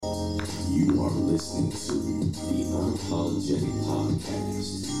You are listening to the Unapologetic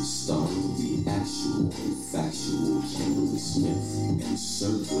Podcast, starring the actual and factual Kimberly Smith and Sir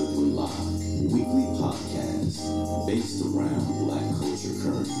Goodwin Live, weekly podcast based around Black culture,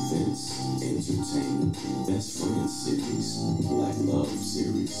 current events, entertainment, best friend series, Black love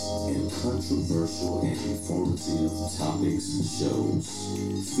series, and controversial and informative topics and shows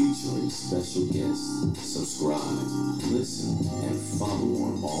featuring special guests. Subscribe, listen, and follow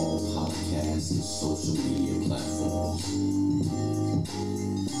on all podcasts and social media platforms.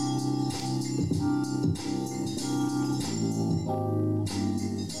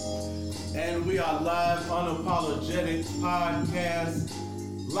 And we are live, Unapologetic Podcast,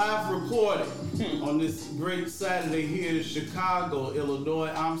 live recording on this great Saturday here in Chicago, Illinois.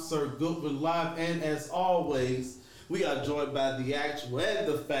 I'm Sir Goodwin Live, and as always, we are joined by the actual and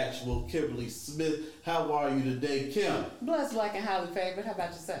the factual Kimberly Smith. How are you today, Kim? Blessed, black, and highly favored. How about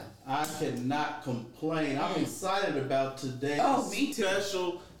yourself? I cannot complain. I'm excited about today's me too.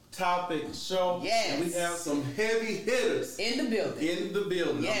 special topic show. Yes. And we have some heavy hitters In the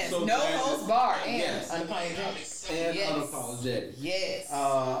building. I'm Yes. so No glad holds that- barred and Yes. unapologetic. And Yes. unapologetic. Yes.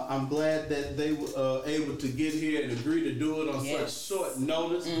 I'm glad that they were able to get here and agree to do it on Yes. such short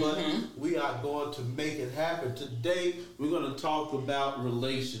notice, but we are going to make it happen. Today, we're going to talk about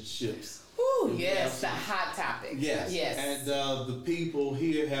relationships. Ooh, yes, the hot topic. Yes. Yes. And the people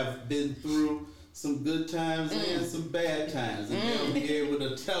here have been through some good times and some bad times, and they'll be able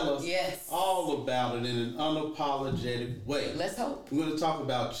to tell us Yes. all about it in an unapologetic way. Let's hope. We're going to talk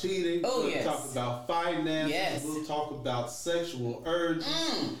about cheating. Oh, We're going to yes. talk about finances. Yes. We'll talk about sexual urges.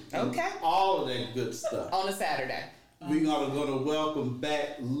 and Okay. all of that good stuff. On a Saturday. We're going to welcome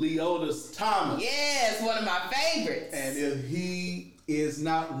back Leotis Thomas. Yes, one of my favorites. And if he is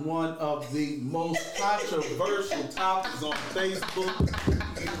not one of the most controversial topics on Facebook,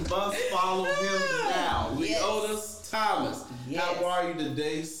 you must follow him now. Yes. Leotis Thomas. Yes. How are you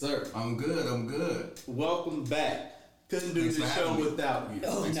today, sir? I'm good. Welcome back. Couldn't do Thanks this for show having me. without you.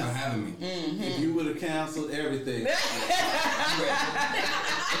 Oh, Thanks no. for having me. If you would have canceled everything.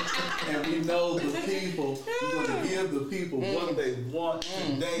 And we know the people, we're going to give the people what they want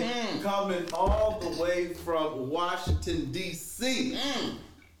today. Coming all the way from Washington, D.C.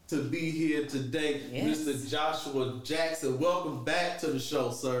 to be here today, Yes. Mr. Joshua Jackson. Welcome back to the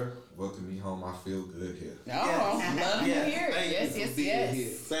show, sir. Welcome me home. I feel good here. Love to hear it. Thank Yes, you yes, for being yes. here.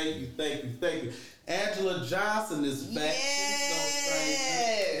 Thank you. Angela Johnson is back.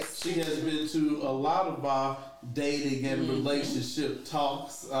 Yes. She has been to a lot of our dating and relationship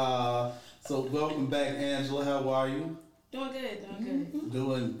talks. So welcome back, Angela. How are you? Doing good.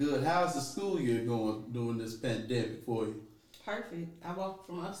 Doing good. How's the school year going during this pandemic for you? Perfect. I walked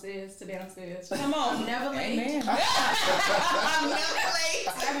from upstairs to downstairs. Come on. I'm never late. Amen. I'm never late.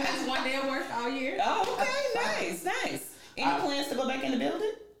 I missed one day of work all year. Oh, okay. Nice. Any plans to go back in the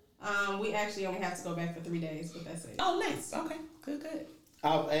building? We actually only have to go back for 3 days, but that's it. Oh, nice. Okay. Good.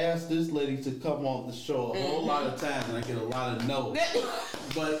 I've asked this lady to come on the show a whole lot of times, and I get a lot of no's.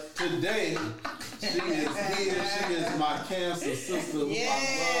 But today, she is here. She is my cancer sister who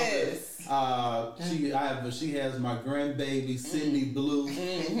Yes. I love. She has my grandbaby Sydney Blue,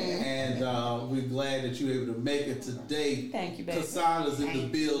 and we're glad that you were able to make it today. Thank you, baby. Kasana's in the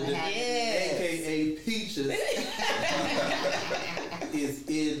building, Yes. aka Peaches, is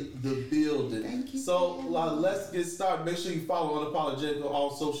in the building. Thank you. So let's get started. Make sure you follow Unapologetic on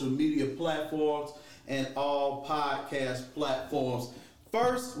all social media platforms and all podcast platforms.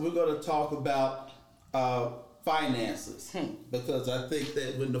 First, we're going to talk about finances, because I think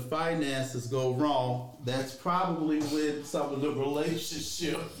that when the finances go wrong, that's probably when some of the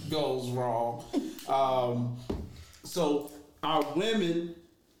relationship goes wrong. So our women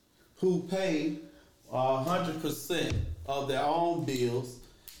who pay 100% of their own bills,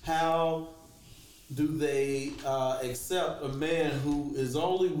 how do they accept a man who is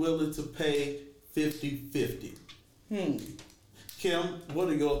only willing to pay 50-50? Kim, what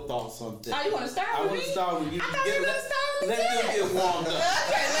are your thoughts on that? Oh, you want to start I with want me? to start with you. I thought you were going to start with me. Let them get warmed up.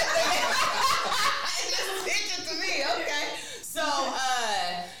 Okay, just pitch it to me. Okay. So,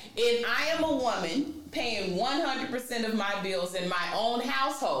 if I am a woman paying 100% of my bills in my own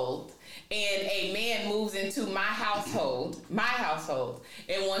household, and a man moves into my household,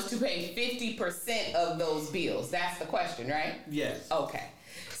 and wants to pay 50% of those bills, that's the question, right? Yes. Okay.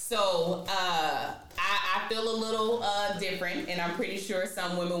 So, I feel a little different, and I'm pretty sure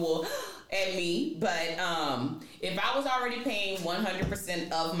some women will at me, but if I was already paying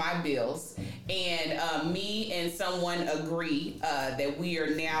 100% of my bills and me and someone agree that we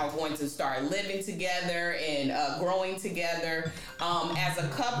are now going to start living together and growing together as a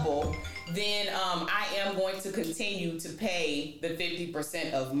couple, then I am going to continue to pay the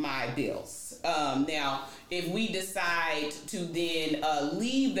 50% of my bills. Now, if we decide to then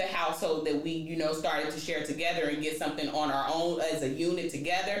leave the household that we, started to share together and get something on our own as a unit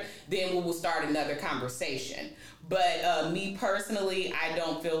together, then we will start another conversation. But me personally, I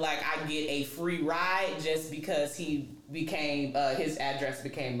don't feel like I get a free ride just because he became, his address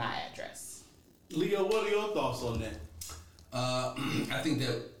became my address. Leo, what are your thoughts on that? I think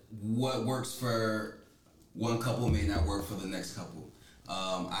that what works for one couple may not work for the next couple.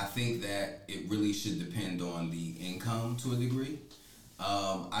 I think that it really should depend on the income to a degree.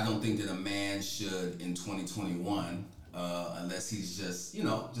 I don't think that a man should in 2021, unless he's just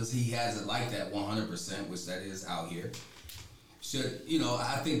he has it like that 100%, which that is out here.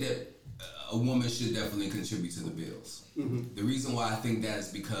 I think that a woman should definitely contribute to the bills. Mm-hmm. The reason why I think that is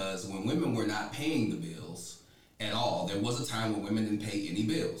because when women were not paying the bills at all, there was a time when women didn't pay any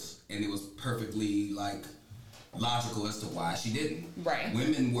bills, and it was perfectly logical as to why she didn't. Right.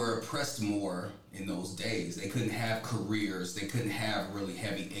 Women were oppressed more in those days. They couldn't have careers. They couldn't have really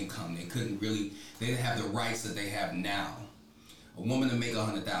heavy income. They didn't have the rights that they have now. A woman to make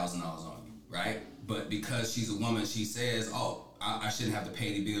 $100,000 on you, right? But because she's a woman, she says, I shouldn't have to pay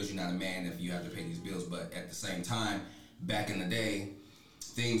any bills. You're not a man if you have to pay these bills. But at the same time, back in the day,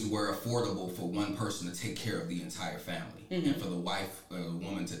 things were affordable for one person to take care of the entire family, mm-hmm. and for the wife or the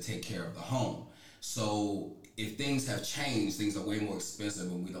woman to take care of the home. So if things have changed, things are way more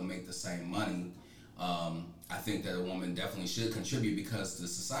expensive and we don't make the same money, I think that a woman definitely should contribute because the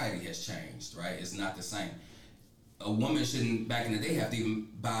society has changed, right? It's not the same. A woman shouldn't, back in the day, have to even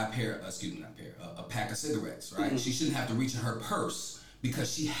buy a pack of cigarettes, right? Mm-hmm. She shouldn't have to reach in her purse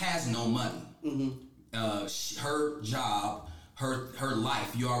because she has no money. Mm-hmm. Her job, her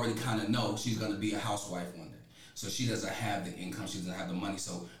life, you already kind of know she's going to be a housewife one day. So she doesn't have the income, she doesn't have the money.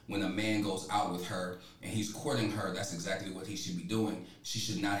 So when a man goes out with her and he's courting her, that's exactly what he should be doing. She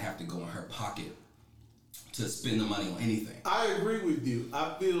should not have to go in her pocket to spend the money on anything. I agree with you.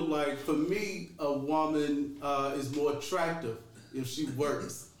 I feel like for me, a woman is more attractive if she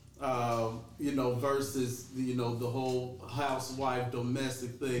works, versus the whole housewife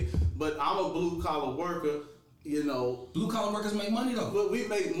domestic thing. But I'm a blue collar worker. Blue collar workers make money though. But we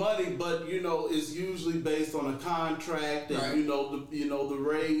make money, but it's usually based on a contract, and right. The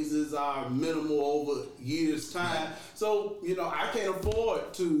raises are minimal over years' time. Right. So I can't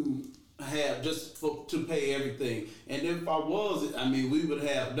afford to have to pay everything. And if I was, we would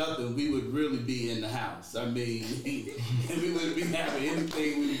have nothing. We would really be in the house. We wouldn't be having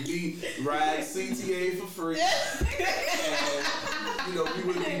anything. We would be riding CTA for free, and we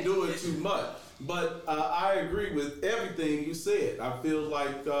wouldn't be doing too much. But I agree with everything you said. I feel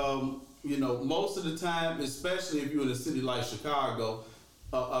like, most of the time, especially if you're in a city like Chicago,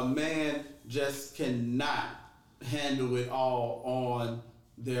 a man just cannot handle it all on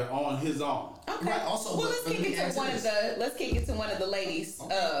his own. Okay. Right, also, let's kick it to one of the ladies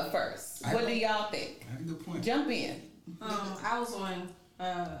first. What do y'all think? I have a good point. Jump in. I was on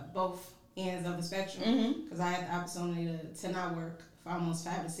both ends of the spectrum because I had the opportunity to not work for almost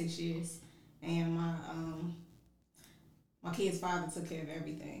 5 to 6 years. And my kid's father took care of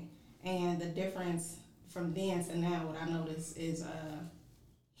everything. And the difference from then to now, what I noticed is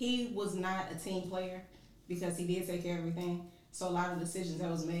he was not a team player because he did take care of everything. So a lot of decisions that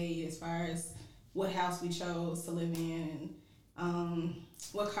was made as far as what house we chose to live in and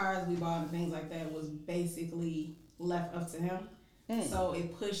what cars we bought and things like that was basically left up to him. So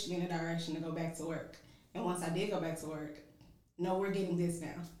it pushed me in the direction to go back to work. And once I did go back to work, no, we're getting this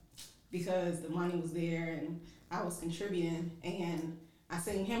now. Because the money was there and I was contributing, and I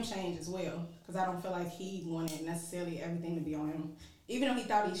seen him change as well because I don't feel like he wanted necessarily everything to be on him, even though he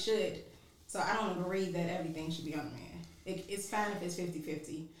thought he should. So I don't agree that everything should be on the man. It's fine if it's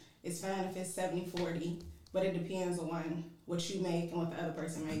 50-50. It's fine if it's 70-40, but it depends on what you make and what the other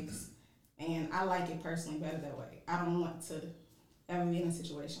person makes. And I like it personally better that way. I don't want to ever be in a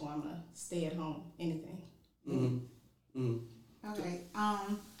situation where I'm going to stay at home, anything. Mm-hmm. Mm-hmm. Okay,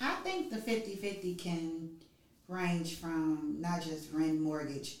 I think the 50-50 can range from not just rent,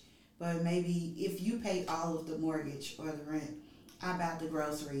 mortgage, but maybe if you pay all of the mortgage or the rent, I bought the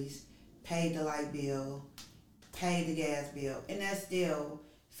groceries, paid the light bill, paid the gas bill, and that's still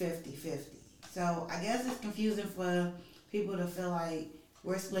 50-50. So I guess it's confusing for people to feel like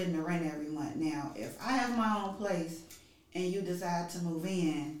we're splitting the rent every month. Now, if I have my own place and you decide to move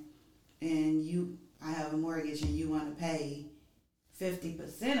in and I have a mortgage and you want to pay 50%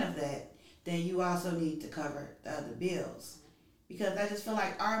 of that, then you also need to cover the other bills. Because I just feel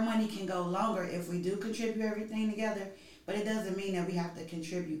like our money can go longer if we do contribute everything together, but it doesn't mean that we have to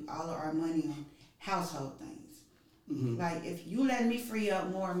contribute all of our money on household things. Like, if you let me free up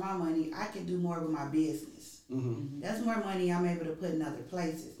more of my money, I can do more with my business. That's more money I'm able to put in other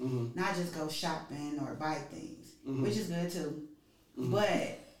places, not just go shopping or buy things, which is good too.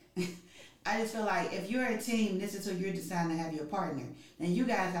 But I just feel like if you're a team, this is who you're deciding to have your partner, then you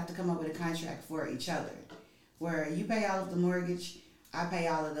guys have to come up with a contract for each other, where you pay all of the mortgage, I pay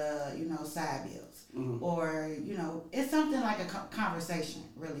all of the, side bills. Or, it's something like a conversation,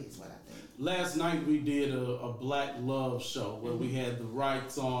 really, is what I think. Last night we did a Black Love show where we had the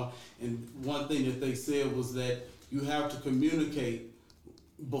rights on, and one thing that they said was that you have to communicate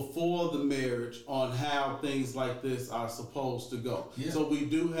before the marriage on how things like this are supposed to go. Yeah. So we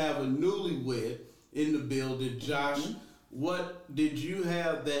do have a newlywed in the building. Josh, what did you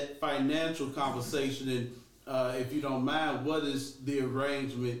have that financial conversation, and if you don't mind, what is the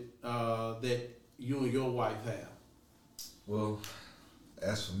arrangement that you and your wife have? Well,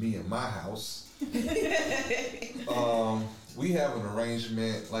 as for me and my house, we have an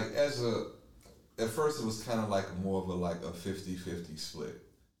arrangement, like at first it was kind of like more of a 50-50 split,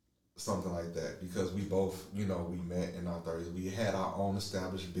 something like that, because we both, we met in our 30s. We had our own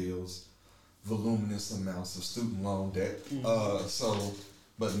established bills, voluminous amounts of student loan debt.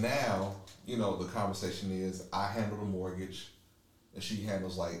 But now, the conversation is I handle the mortgage and she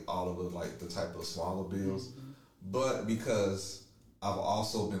handles all of the type of smaller bills. But because I've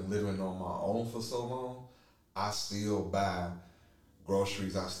also been living on my own for so long, I still buy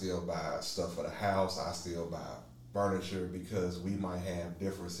groceries, I still buy stuff for the house, I still buy furniture, because we might have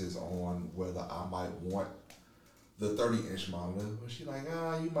differences on whether I might want the 30-inch monitor. But she's like,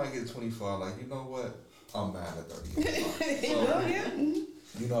 you might get a 24. Like, you know what? I'm buying a 30-inch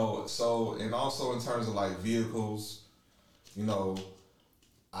monitor. So, and also in terms of vehicles,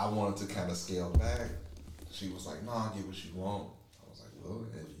 I wanted to kind of scale back. She was like, no, I'll get what you want. I was like, well,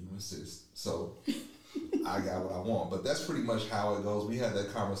 if you insist. So I got what I want. But that's pretty much how it goes. We had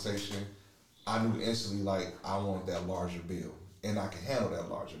that conversation. I knew instantly, I want that larger bill. And I can handle that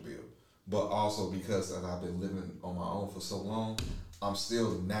larger bill. But also because I've been living on my own for so long, I'm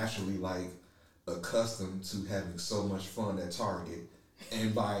still naturally, accustomed to having so much fun at Target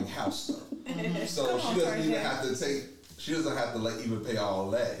and buying house stuff. So she doesn't have to even pay all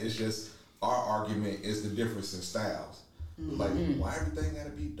that. It's just our argument is the difference in styles. Why everything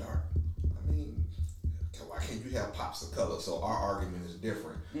gotta be dark? I mean, why can't you have pops of color? So our argument is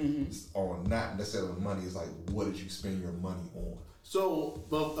different on not necessarily money. It's what did you spend your money on? So,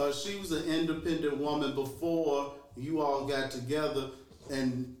 she was an independent woman before you all got together,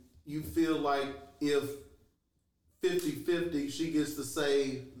 and you feel like if 50-50, she gets to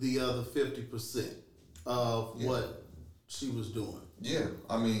save the other 50% of what she was doing. Yeah,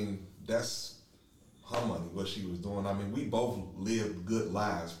 I mean, that's her money, what she was doing. I mean, we both lived good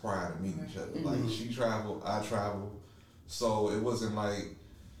lives prior to meeting each other. She traveled, I traveled. So it wasn't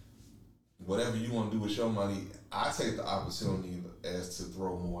whatever you want to do with your money, I take the opportunity as to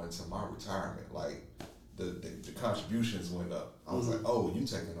throw more into my retirement. The contributions went up. I was like, oh, you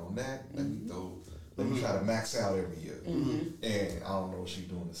taking on that? Let me try to max out every year. And I don't know if she's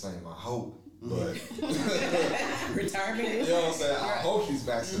doing the same. I hope. But retirement. You know what I'm saying? I hope she's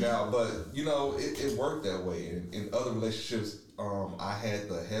maxing out, but it worked that way. And in other relationships, I had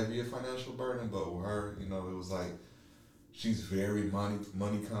the heavier financial burden, but with her, it was she's very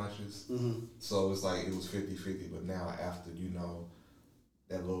money conscious. So it's it was 50-50. But now after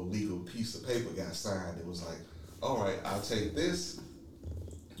that little legal piece of paper got signed, it was all right, I'll take this.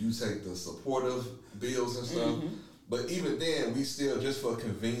 You take the supportive bills and stuff. But even then, we still, just for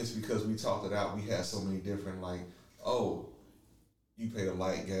convenience, because we talked it out, we had so many different, you pay the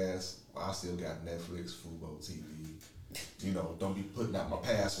light, gas, I still got Netflix, Fubo TV. Don't be putting out my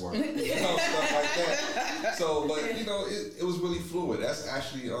password. Stuff like that. So, but, it was really fluid. That's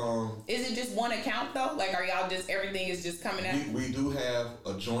actually... Is it just one account, though? Are y'all just, everything is just coming out? We do have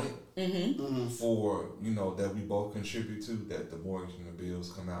a joint for, that we both contribute to, that the mortgage and the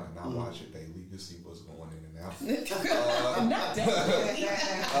bills come out, and I watch it daily to see what's going in and out. Not daily.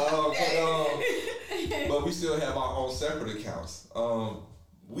 But we still have our own separate accounts.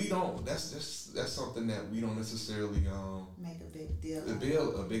 We don't. That's something that we don't necessarily make a big deal.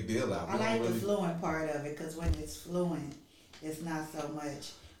 A big deal out. I like the fluent part of it, because when it's fluent, it's not so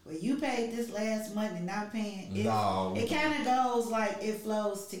much. Well, you paid this last month and not paying. It kind of goes it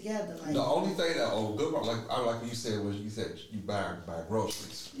flows together. The only thing that good part, like you said, was you buy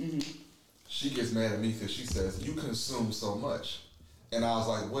groceries. She gets mad at me because she says you consume so much, and I was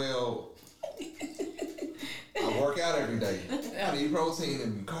like, well, I work out every day. I need protein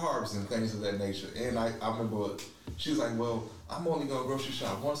and carbs and things of that nature. And I remember she was like, well, I'm only going to grocery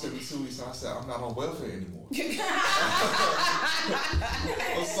shop once every 2 weeks. And I said, I'm not on welfare anymore.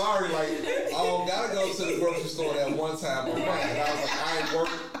 I'm sorry, like, I gotta go to the grocery store that one time a month. And I was like,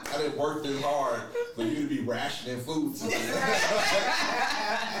 I didn't work this hard for you to be rationing food today.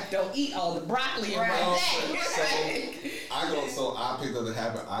 Don't eat all the broccoli and So I picked up the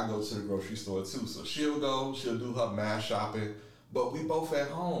habit. I go to the grocery store too. So she'll do her mass shopping, but we both at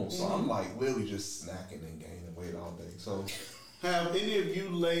home. So I'm like literally just snacking and gaining weight all day. So have any of you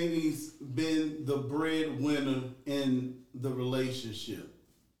ladies been the breadwinner in the relationship?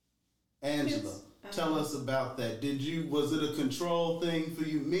 Angela, tell us about that. Was it a control thing for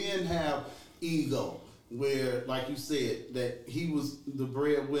you? Men have ego where, like you said, that he was the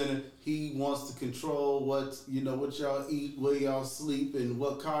breadwinner. He wants to control what y'all eat, where y'all sleep, and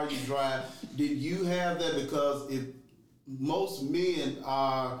what car you drive. Did you have that? Because if most men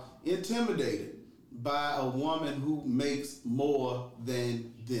are intimidated by a woman who makes more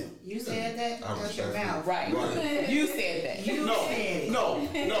than them. You said that out your mouth. Right. You said that. You said it.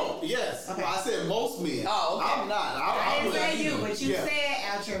 No, yes. Okay. I said most men. Oh, okay. I'm not. I didn't say believe you, but you said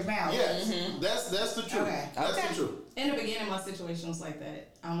out your mouth. Yes, that's the truth. Okay. That's the truth. In the beginning, my situation was like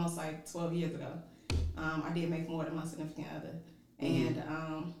that. Almost like 12 years ago. I did make more than my significant other. And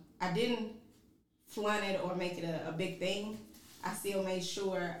I didn't flaunt it or make it a big thing. I still made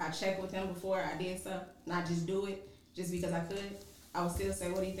sure I checked with him before I did stuff, not just do it just because I could. I would still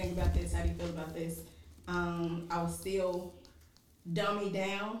say, what do you think about this? How do you feel about this? I would still dummy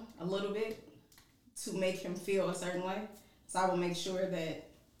down a little bit to make him feel a certain way. So I would make sure that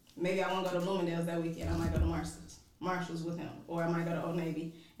maybe I won't go to Bloomingdale's that weekend. I might go to Marshall's with him, or I might go to Old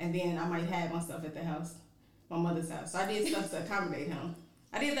Navy, and then I might have my stuff at the house, my mother's house. So I did stuff to accommodate him.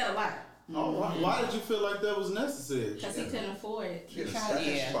 I did that a lot. Oh, why did you feel like that was necessary? Because he couldn't afford it. she had a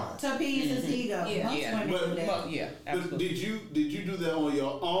stash spot. To appease his ego. Yeah. Most Yeah. women do that. But But absolutely. did you do that on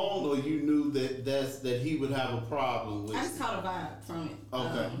your own, or you knew that he would have a problem with I just it? caught a vibe from it.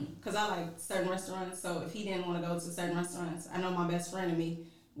 Okay. Because I like certain restaurants, so if he didn't want to go to certain restaurants, I know my best friend and me,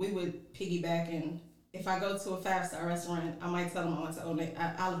 we would piggyback, and if I go to a 5-star restaurant, I might tell him I went to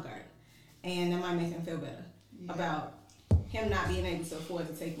Olive Garden, and that might make him feel better about him not being able to afford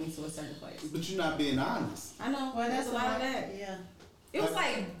to take me to a certain place. But you're not being honest. I know, Well, there's a lot of that. Yeah. It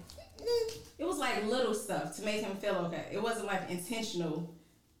was like little stuff to make him feel okay. It wasn't like intentional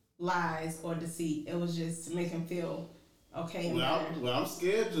lies or deceit. It was just to make him feel okay and better. Well, I'm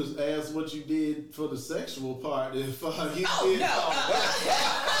scared to ask what you did for the sexual part. If you Oh, did, no.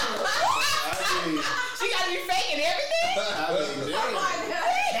 I mean, She got to be faking everything?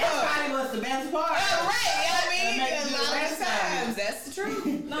 That probably was the best part. Right. I mean, That makes a you lot of rest times. That's the truth.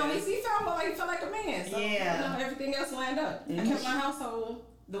 No, at least he felt like a man. So, Yeah. everything else lined up. I kept my household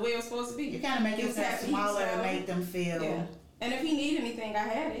the way it was supposed to be. You kind of make He was yourself happy, smaller so- and make them feel. Yeah. And if he need anything, I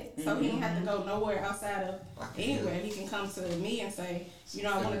had it. So he didn't have to go nowhere outside of anywhere. He can come to me and say,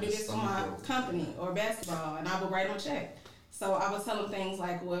 I want to do this for my company or basketball, and I would write him a check. So I would tell him things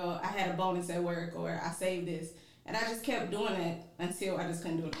like, well, I had a bonus at work, or I saved this. And I just kept doing it until I just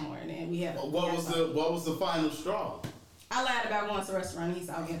couldn't do it anymore. And then we had what was the final straw? I lied about going to a restaurant. He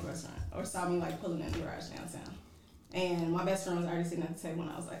saw me at the restaurant, or saw me like pulling in the garage downtown. And my best friend was already sitting at the table,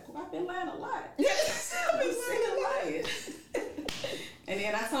 and I was like, well, I've been lying a lot. I've been lying. And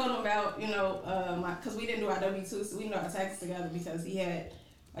then I told him about, because we didn't do our W-2, so we didn't do our taxes together because he had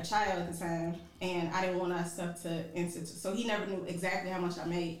a child at the time, and I didn't want our stuff to enter. So he never knew exactly how much I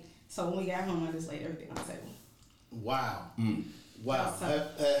made. So when we got home, I just laid everything on the table. Wow. Wow.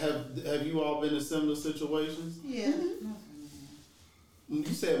 That's Have you all been in similar situations? Yeah. You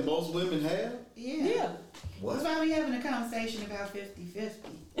said most women have? Yeah. What? That's why we having a conversation about 50-50.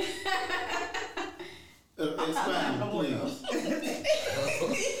 Explain, please.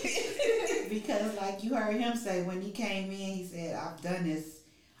 Because like you heard him say when he came in, he said, I've done this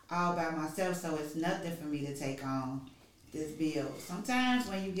all by myself, so it's nothing for me to take on this bill. Sometimes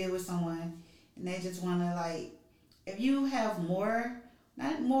when you get with someone and they just want to like, if you have more,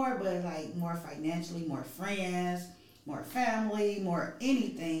 not more, but like more financially, more friends, more family, more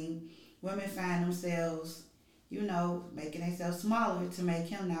anything, women find themselves, making themselves smaller to make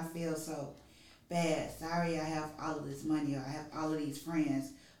him not feel so bad. Sorry, I have all of this money, or I have all of these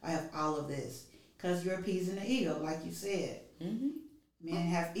friends, I have all of this. Because you're appeasing the ego, like you said. Mm-hmm. Men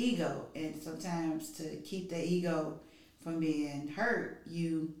have ego, and sometimes to keep the ego from being hurt,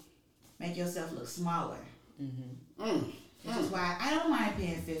 you make yourself look smaller. Mm-hmm. Which is why I don't mind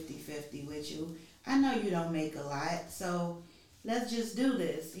being 50-50 with you. I know you don't make a lot, so let's just do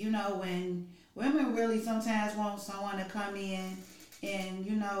this. When women really sometimes want someone to come in and,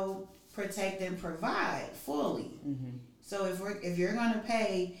 you know, protect and provide fully. Mm-hmm. So if you're gonna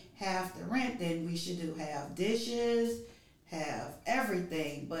pay half the rent, then we should do half dishes, have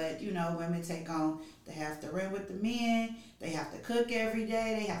everything. But you know, women take on the half the rent with the men. They have to cook every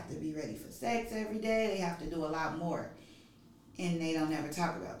day. They have to be ready for sex every day. They have to do a lot more, and they don't ever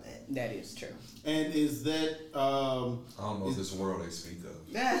talk about that. That is true. And is that I don't know this world they speak of.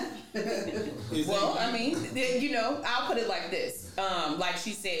 Well, I mean, you know, I'll put it like this. Like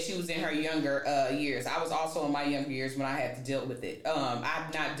she said, she was in her younger years. I was also in my younger years when I had to deal with it.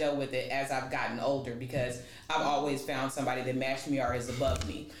 I've not dealt with it as I've gotten older because I've always found somebody that matched me or is above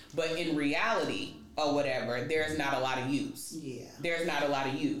me. But in reality or whatever, there's not a lot of use. Yeah. There's not a lot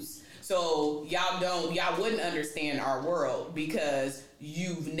of use. So y'all wouldn't understand our world because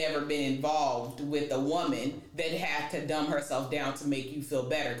you've never been involved with a woman that had to dumb herself down to make you feel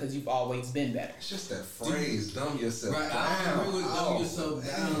better because you've always been better. It's just that phrase, dumb yourself Right, down. I agree with dumb yourself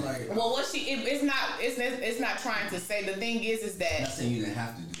down. Like, Well, what it's not trying to say. The thing is I'm not that saying you didn't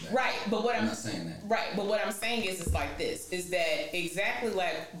have to do that. right, but what I'm I'm not saying that. right, but what I'm saying is like this: is that exactly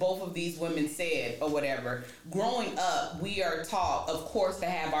like both of these women said or whatever. Growing up, we are taught, of course, to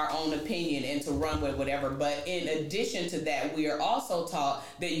have our own opinion and to run with whatever. But in addition to that, we are also taught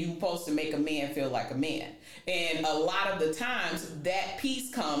that you're supposed to make a man feel like a man. And a lot of the times that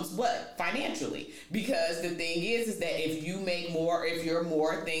piece comes financially, because the thing is that if you make more, if you're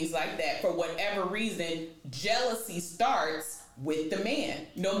more, things like that, for whatever reason, jealousy starts with the man.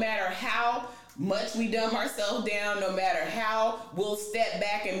 No matter how much we dumb ourselves down, no matter how we'll step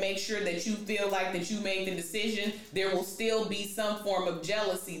back and make sure that you feel like that you made the decision, there will still be some form of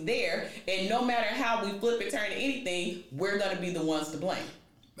jealousy there. And no matter how we flip and turn anything, we're going to be the ones to blame.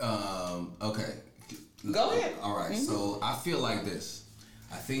 Okay. Go ahead. All right. Mm-hmm. So I feel like this.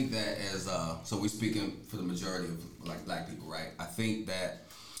 I think that so we're speaking for the majority of like black people, right? I think that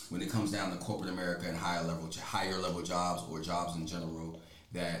when it comes down to corporate America and higher level jobs or jobs in general,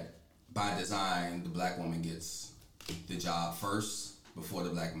 that by design the black woman gets the job first before the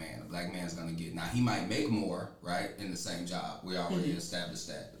black man. The black man's gonna get, now he might make more, right, in the same job. We already established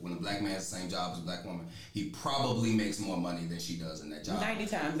that. When a black man has the same job as a black woman, he probably makes more money than she does in that job. 90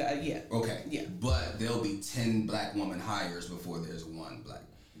 times, yeah. Okay. Yeah. But there'll be 10 black woman hires before there's one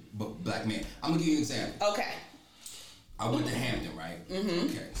black man. I'm gonna give you an example. Okay. I went to Hampton, right? Mm-hmm.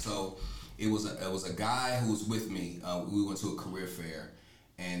 Okay. So it was a guy who was with me. We went to a career fair,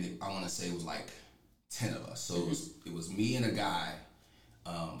 and I want to say it was like 10 of us. So it was me and a guy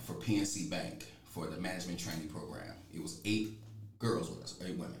for PNC Bank for the management training program. It was 8 girls with us,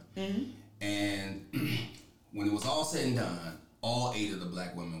 8 women. Mm-hmm. And when it was all said and done, all 8 of the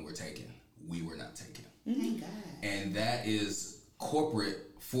black women were taken. We were not taken. Thank God. And that is corporate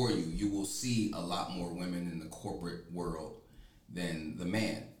for you. You will see a lot more women in the corporate world than the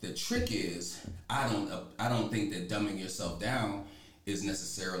man. The trick is, I don't think that dumbing yourself down is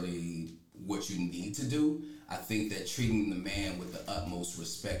necessarily what you need to do. I think that treating the man with the utmost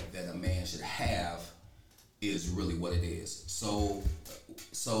respect that a man should have is really what it is. So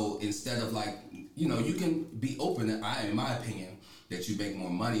instead of like, you know, you can be open, in my opinion, that you make more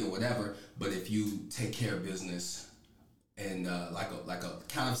money or whatever, but if you take care of business and like a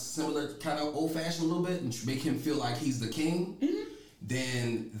kind of similar, kind of old fashioned a little bit, and make him feel like he's the king,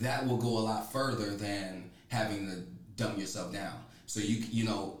 then that will go a lot further than having to dumb yourself down. So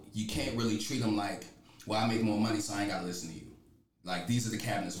you can't really treat him like, well, I make more money, so I ain't gotta listen to you. Like, these are the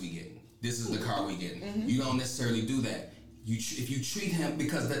cabinets we getting. This is the car we getting. Mm-hmm. You don't necessarily do that. If you treat him,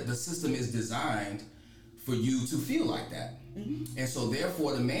 because the system is designed for you to feel like that. Mm-hmm. And so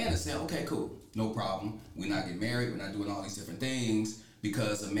therefore the man is saying, okay, cool, no problem. We're not getting married. We're not doing all these different things,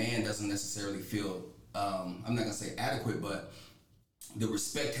 because a man doesn't necessarily feel, I'm not gonna say adequate, but the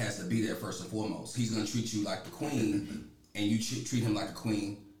respect has to be there first and foremost. He's gonna treat you like the queen, and you treat him like a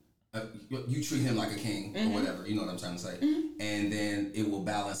queen. You treat him like a king, or whatever. You know what I'm trying to say. Mm-hmm. And then it will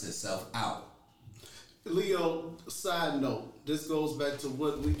balance itself out. Leo, side note, this goes back to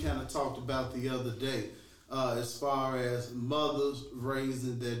what we kind of talked about the other day, as far as mothers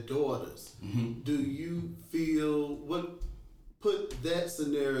raising their daughters. Mm-hmm. Do you feel, put that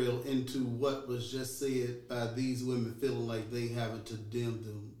scenario into what was just said by these women feeling like they having to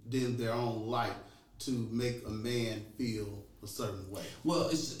dim their own light to make a man feel a certain way? Well,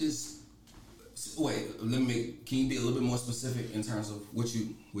 can you be a little bit more specific in terms of what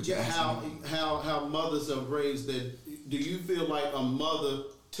you how mothers are raised? That, do you feel like a mother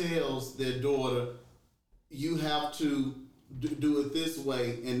tells their daughter, you have to do it this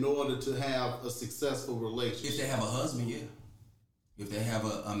way in order to have a successful relationship? If they have a husband, yeah. If they have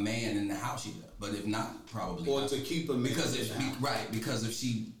a man in the house, yeah. But if not, probably Or not. to keep him because in if the house. because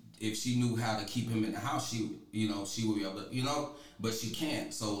if she knew how to keep him in the house, she would be able to, but she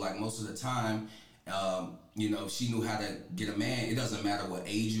can't. So like most of the time, if she knew how to get a man, it doesn't matter what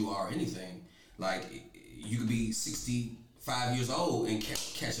age you are or anything. Like you could be 65 years old and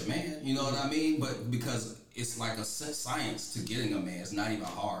catch a man, you know what I mean? But because it's like a science to getting a man, it's not even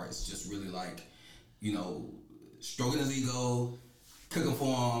hard. It's just really like, stroking his ego, cooking for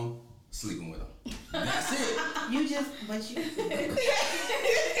him, sleeping with him. That's it.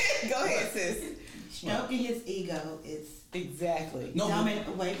 Go ahead, sis. Stroking his ego is Exactly. No.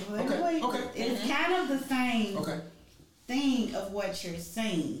 Wait. Okay. It's kind of the same Okay. thing of what you're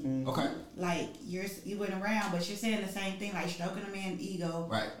saying. Okay. Like you went around, but you're saying the same thing, like stroking a man's ego,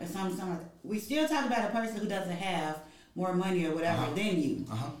 Right. or something like that. We still talk about a person who doesn't have more money or whatever than you.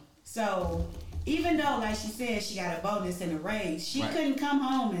 So even though, like she said, she got a bonus and a raise, she Right. couldn't come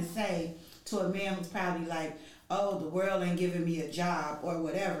home and say to a man who's probably like, "Oh, the world ain't giving me a job or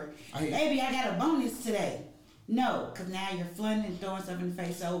whatever. Baby, I got a bonus today." No, because now you're flaunting and throwing stuff in the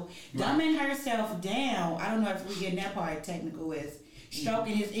face. So dumbing herself down, I don't know if we get in that part technical is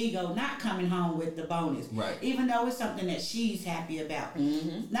stroking his ego, not coming home with the bonus. Right. Even though it's something that she's happy about.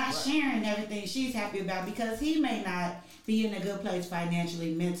 Not sharing everything she's happy about because he may not be in a good place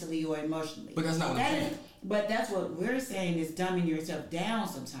financially, mentally, or emotionally. But that's not what I'm saying. But that's what we're saying is dumbing yourself down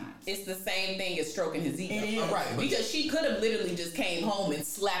sometimes. It's the same thing as stroking his ego. It is. Right. But Because she could have literally just came home and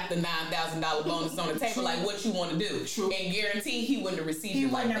slapped the $9,000 bonus on the table, like, what you want to do? True. And guarantee he wouldn't have received He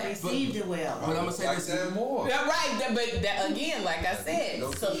it like wouldn't have that. received it well. But I'm gonna say like this. that more. Yeah, right. But that, again, like I said, No,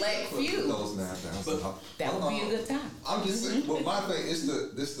 select put few. those $9,000. That would be a good time. I'm just saying. Well, my thing is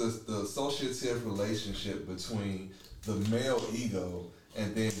the associative relationship between the male ego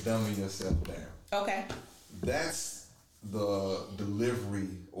and then dumbing yourself down. Okay. That's the delivery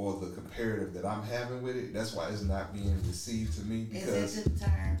or the comparative that I'm having with it. That's why it's not being received to me because Is it the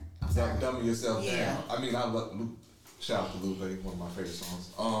term? I'm sorry. dumbing yourself Yeah. down. I mean, I love Luke. Shout out to Lupe, one of my favorite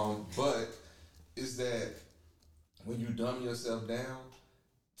songs. But is that when you dumb yourself down,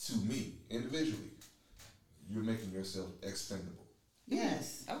 to me individually, you're making yourself expendable.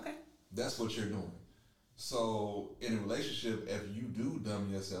 Yes. Okay. That's what you're doing. So in a relationship, if you do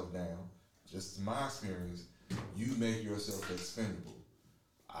dumb yourself down, just in my experience, you make yourself expendable.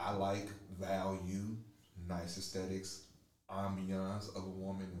 I like value, nice aesthetics, ambiance of a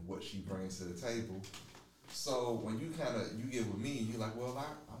woman and what she brings to the table. So when you get with me, you're like, well,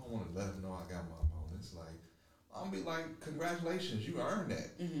 I don't want to let them know I got my bonus. Like, I'll be like, congratulations, you earned that.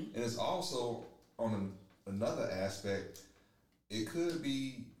 And it's also on another aspect, it could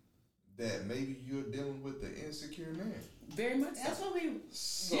be that maybe you're dealing with the insecure man. Very much That's so. what we.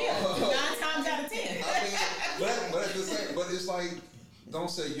 So, 9 times out of 10. I mean, but at the same, but it's like, don't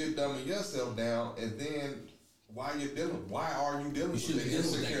say you're dumbing yourself down, and then why are you dealing with You the shouldn't be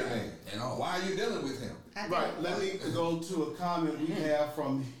dealing with insecure that guy man? at all. Why are you dealing with him? Right. Let me go to a comment we have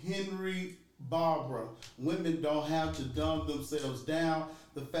from Henry Barbara. Women don't have to dumb themselves down.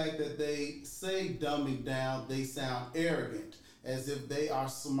 The fact that they say dumbing down, they sound arrogant, as if they are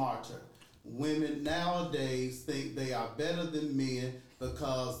smarter. Women nowadays think they are better than men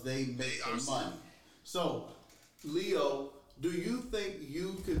because they make the money. So, Leo, do you think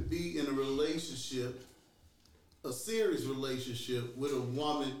you could be in a relationship, a serious relationship, with a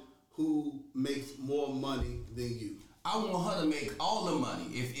woman who makes more money than you? I want her to make all the money.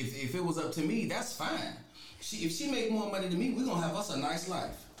 If it was up to me, that's fine. If she make more money than me, we're gonna have us a nice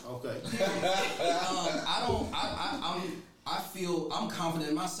life. Okay. I feel I'm confident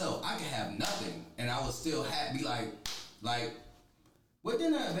in myself. I can have nothing, and I would still be like, what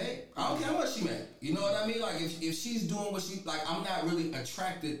dinner, babe? I don't care what she make. You know what I mean? Like if she's doing what she like, I'm not really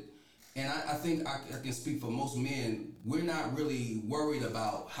attracted. And I think I can speak for most men. We're not really worried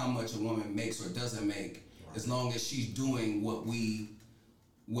about how much a woman makes or doesn't make, as long as she's doing what we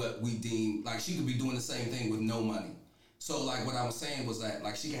deem like she could be doing the same thing with no money. So like what I was saying was that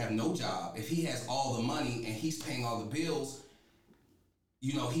like she can have no job. If he has all the money and he's paying all the bills,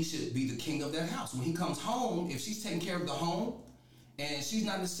 he should be the king of that house. When he comes home, if she's taking care of the home and she's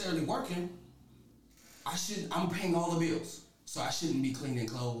not necessarily working, I'm paying all the bills. So I shouldn't be cleaning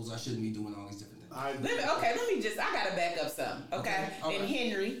clothes. I shouldn't be doing all these different things. I gotta back up some, okay? And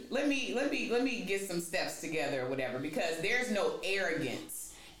Henry, let me get some steps together or whatever, because there's no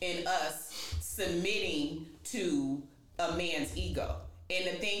arrogance in us submitting to a man's ego. And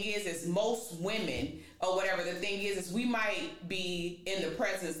the thing is most women or whatever, the thing is we might be in the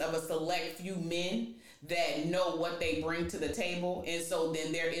presence of a select few men that know what they bring to the table, and so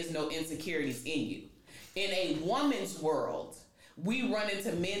then there is no insecurities in you. In a woman's world, we run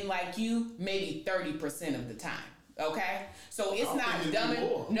into men like you maybe 30% of the time. Okay, so it's not dumb.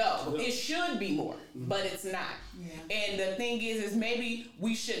 No, it should be more, but it's not. Yeah. And the thing is maybe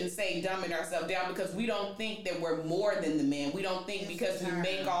we shouldn't say dumbing ourselves down because we don't think that we're more than the man. We don't think because we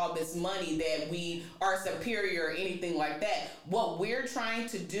make all this money that we are superior or anything like that. What we're trying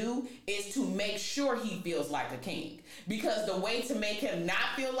to do is to make sure he feels like a king. Because the way to make him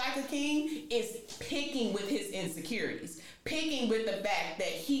not feel like a king is picking with his insecurities, picking with the fact that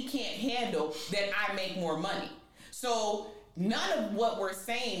he can't handle that I make more money. So none of what we're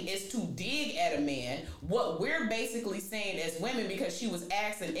saying is to dig at a man. What we're basically saying as women, because she was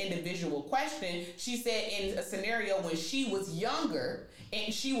asked an individual question, she said in a scenario when she was younger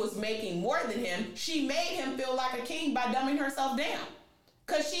and she was making more than him, she made him feel like a king by dumbing herself down.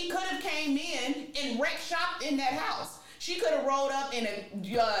 Because she could have came in and wrecked shop in that house. She could have rolled up in a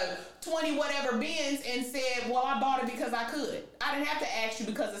 20 whatever Benz and said, well, I bought it because I could. I didn't have to ask you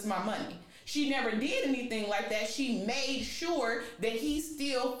because it's my money. She never did anything like that. She made sure that he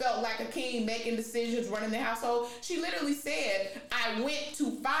still felt like a king, making decisions, running the household. She literally said, I went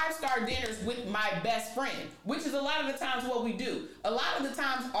to 5-star dinners with my best friend, which is a lot of the times what we do. A lot of the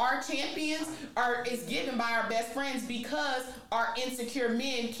times our champions is given by our best friends because our insecure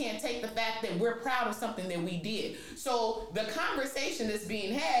men can't take the fact that we're proud of something that we did. So the conversation that's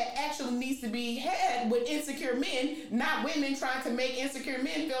being had actually needs to be had with insecure men, not women trying to make insecure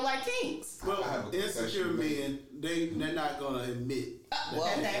men feel like kings. Well, insecure men, they're not going to admit.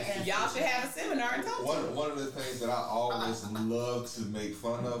 Y'all should have a seminar and talk to them. One of the things that I always love to make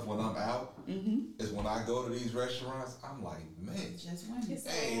fun of when I'm out is when I go to these restaurants, I'm like, man, just women.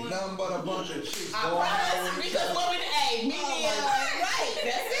 Ain't nothing but a bunch of chicks going on. Because women, right,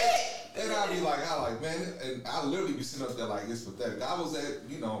 that's it. And I like, man, and I literally be sitting up there like, it's pathetic. I was at,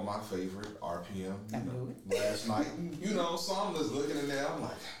 my favorite RPM, last night, so I'm just looking in there, I'm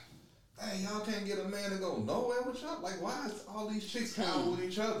like, hey, y'all can't get a man to go nowhere with y'all? Like, why is all these chicks out with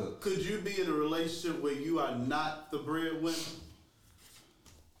each other? Could you be in a relationship where you are not the breadwinner?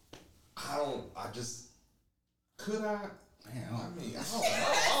 Could I? Man, I mean, I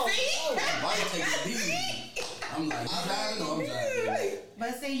might take it easy. I'm like, I'm driving.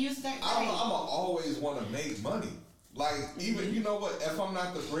 But say you start. I'm always want to make money. Like, even, you know what, if I'm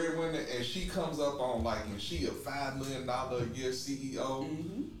not the breadwinner and she comes up on, like, and she a $5 million a year CEO,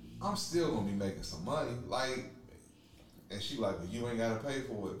 I'm still going to be making some money. Like, and she like, but you ain't got to pay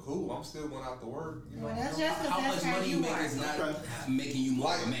for it. Cool, I'm still going out to work. Well, that's just how much money you make is not making you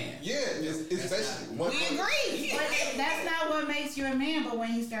more of a man. Yeah, it's basically. We agree. But that's not what makes you a man. But when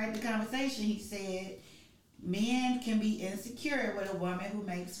he started the conversation, he said, men can be insecure with a woman who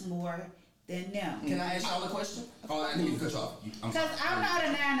makes more than them. Can I ask y'all a question? Oh, I didn't mean to cut you off. Because I'm not a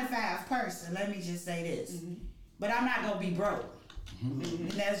 9-to-5 person. Let me just say this. But I'm not going to be broke.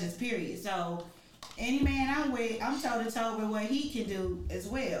 And that's just period. So any man I'm with, I'm toe to toe with what he can do as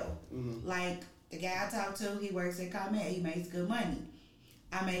well. Like the guy I talk to, he works at ComEd. He makes good money.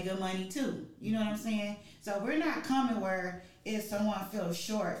 I make good money too. You know what I'm saying? So we're not coming where if someone feels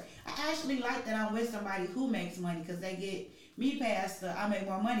short. I actually like that I'm with somebody who makes money because they get me past the I make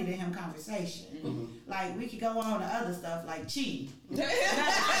more money than him conversation. Like we could go on to other stuff like cheating. We ain't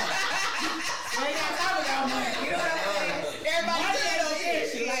got talk about money. You know what I'm saying? Everybody said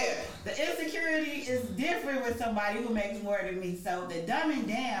the insecurity is different with somebody who makes more than me. So the dumbing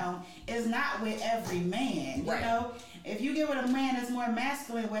down is not with every man. You know, if you get with a man that's more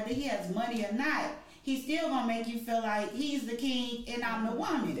masculine, whether he has money or not, he's still gonna make you feel like he's the king and I'm the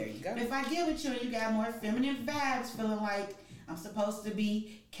woman. There you go. If I get with you and you got more feminine vibes, feeling like I'm supposed to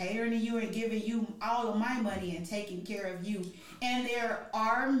be catering to you and giving you all of my money and taking care of you, and there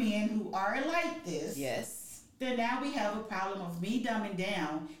are men who are like this. Yes. Then now we have a problem of me dumbing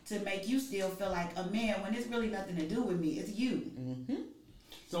down to make you still feel like a man when it's really nothing to do with me. It's you.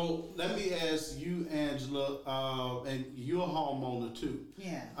 So let me ask you, Angela, and you're a homeowner too.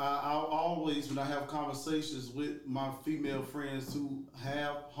 Yeah. I always, when I have conversations with my female friends who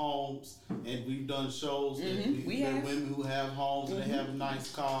have homes, and we've done shows, and we have women who have homes and they have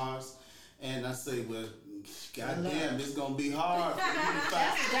nice cars, and I say, well, goddamn, it's gonna be hard for you to find.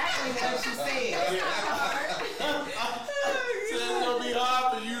 That's exactly what she said. It's gonna be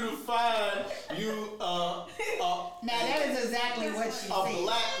hard for you to find now that is exactly what she said. A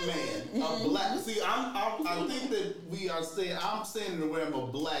black man, a black. See, I think that we are saying. I'm saying in the way I'm a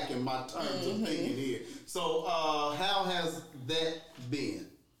black in my terms of thinking here. So, how has that been?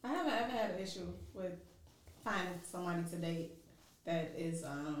 I haven't ever had an issue with finding somebody to date that is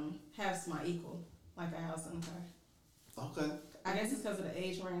has my equal, like a house and a car. Okay. I guess it's because of the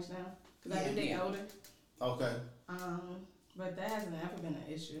age range now. Because I do date older. Okay. But that hasn't ever been an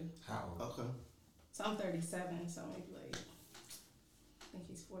issue. How? Okay. So I'm 37, so maybe like, I think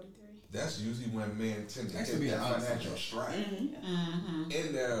he's 43. That's usually when men tend to That should hit be that an honest financial approach. strike. Mm-hmm.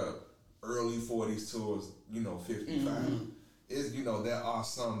 In their early 40s towards, 55. Is there are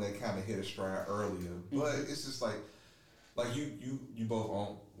some that kind of hit a stride earlier, but it's just like you both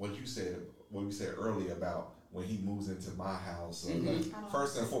on what you said earlier about when he moves into my house.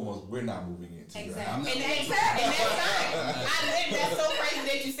 First and foremost, we're not moving into your house. And that's fine. And that's so crazy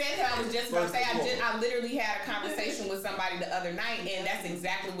that you said that. I was just about to say, I literally had a conversation with somebody the other night, and that's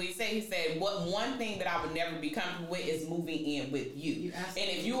exactly what he said. He said, one thing that I would never be comfortable with is moving in with you. And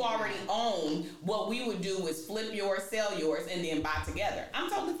if you already own, what we would do is flip yours, sell yours, and then buy together. I'm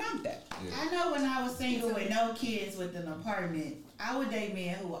totally fine with that. Yeah. I know when I was single with no kids with an apartment, I would date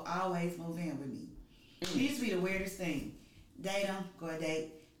men who would always move in with me. It used to be the weirdest thing. Date them, go a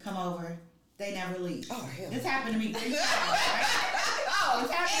date, come over, they never leave. Oh, hell. This happened to me 3 times, right?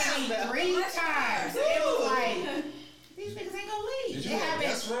 This happened to me 3 times. It was like, these niggas ain't gonna leave. Did It you have happened.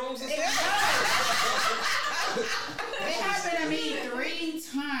 guest rooms and It stuff? happened to me 3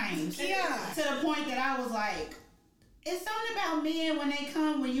 times. Yeah. To the point that I was like, it's something about men when they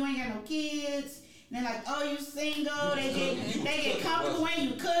come when you ain't got no kids. And they're like, oh, you single. They get comfortable when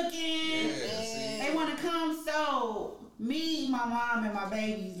you cooking. Yeah, They want to come. So me, my mom, and my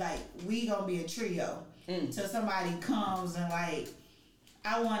babies, like, we gonna be a trio. Till somebody comes and like,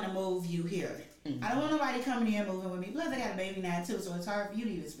 I want to move you here. I don't want nobody coming here moving with me. Plus, I got a baby now too, so it's hard for you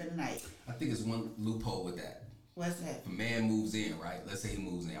to even spend the night. I think there's one loophole with that. What's that? If a man moves in, right? Let's say he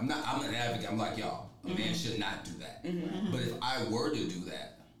moves in. I'm an advocate. I'm like y'all. A man should not do that. But if I were to do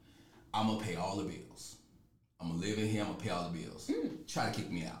that, I'm gonna pay all the bills. I'm gonna live in here. I'm gonna pay all the bills. Try to kick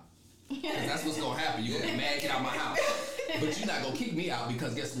me out. Cause that's what's gonna happen. You're gonna get mad, get out of my house. But you're not gonna kick me out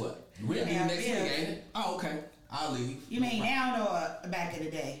because guess what? We'll be next week, ain't it? Oh, okay. I'll leave. You mean now or back in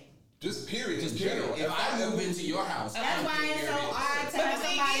the day? Just period. Just in general. if I move into your house, That's why it's so odd But telling the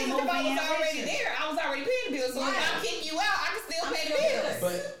thing somebody is, move if I in was already with you. there, I was already paying the bills. So if I kick you out, I can still pay the bills.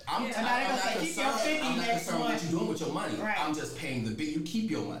 But I'm Yeah, not gonna say, keep your 50 I'm not next concerned what month. you're doing with your money. Right. I'm just paying the bill. You keep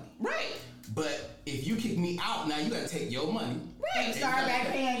your money. Right. But if you kick me out, now you gotta take your money. And start back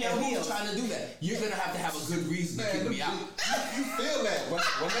paying your And who's bills. trying to do that? You're gonna have to have a good reason to kick me out. You feel that when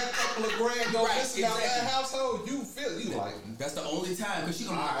that couple of grand go Right, missing out that exactly. household, you feel you like. That's the only time, cause she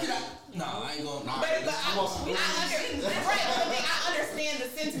gonna get out. No, I ain't gonna. I understand the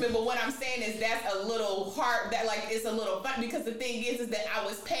sentiment, but what I'm saying is that's a little hard. That like it's a little fun because the thing is that I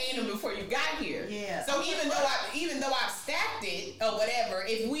was paying them before you got here. Yeah. So even though I've stacked it or whatever,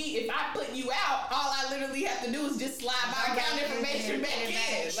 if I put you out, all I literally have to do is just slide my account information back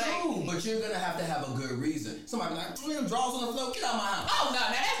in. True, but you're gonna have to have a good reason. Somebody be like, draws on the floor, get out my house. Oh no, now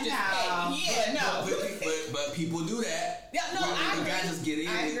that's just petty. Yeah, no. But people do that. Yeah, no, I The agree. guy just get in.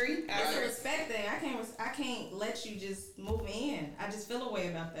 I agree. It's a respect thing. I can't let you just move in. I just feel a way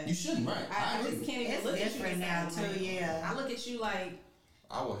about that. You shouldn't, right? I agree. just can't even It's look at you different the now, same too, way. yeah. I look at you like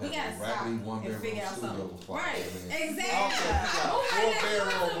I would we gotta have a stop raggedy one and bedroom figure out studio something. before I Right? came in. Exactly. I don't care if you got a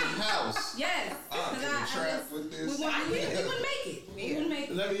 4-bedroom house. Yes. I'm 'Cause getting I trapped just- with we this. wouldn't make it. We wouldn't make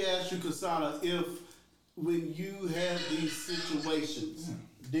it. Let me ask you, Kasana, if when you had these situations,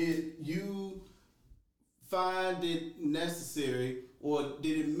 did you find it necessary or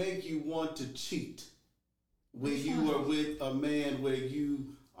did it make you want to cheat when you were with a man where you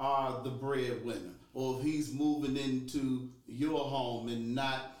are the breadwinner, or if he's moving into your home and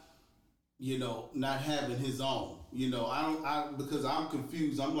not having his own? Because I'm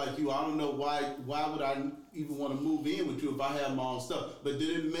confused. I'm like you. I don't know why would I even want to move in with you if I have my own stuff? But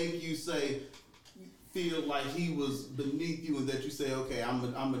did it make you feel like he was beneath you and that you say, okay, I'm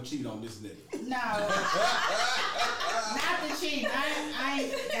gonna cheat on this nigga? No. Not the cheating. I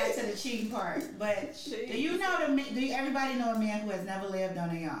ain't got to the cheating part. But do you know everybody know a man who has never lived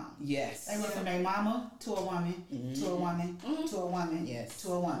on their own? Yes. They went from their mama to a woman, to a woman, to a woman, Yes.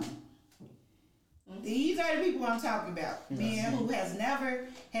 to a woman. These are the people I'm talking about. Men who has never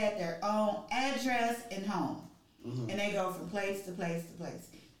had their own address and home. And they go from place to place to place.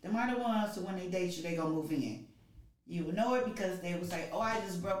 Them are the ones who when they date you, they gonna move in. You will know it because they will say, oh, I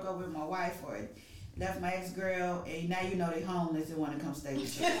just broke up with my wife or left my ex-girl, and now you know they homeless and want to come stay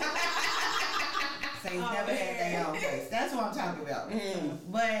with you. So he's never had their own place. That's what I'm talking about.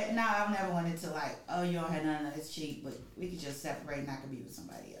 But no, I've never wanted to you don't have none of this cheap, but we could just separate and I could be with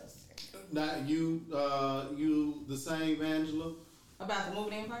somebody else. Now you the same, Angela, About the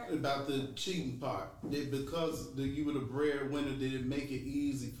moving in part? about the cheating part. Because you were the breadwinner, did it make it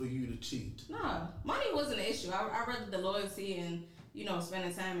easy for you to cheat? No, money wasn't an issue. I rather the loyalty and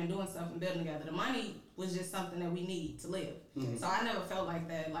spending time and doing stuff and building together. The money was just something that we need to live. So I never felt like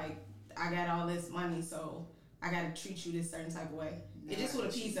that. Like, I got all this money, so I got to treat you this certain type of way. It just would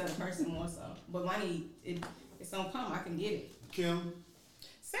appease the other person more so. But money, it's gonna come. I can get it. Kim?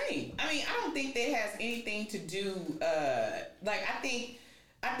 Same. I mean, I don't think that has anything to do.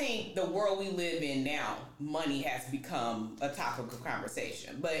 I think the world we live in now, money has become a topic of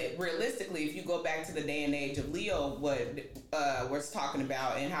conversation. But realistically, if you go back to the day and age of Leo, what was talking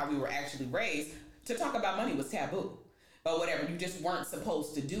about and how we were actually raised, to talk about money was taboo or whatever. You just weren't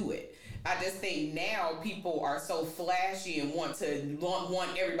supposed to do it. I just think now people are so flashy and want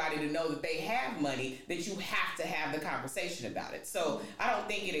everybody to know that they have money that you have to have the conversation about it. So I don't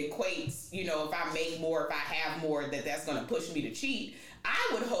think it equates, if I make more, if I have more, that's going to push me to cheat. I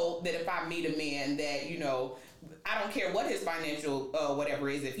would hope that if I meet a man that, I don't care what his financial whatever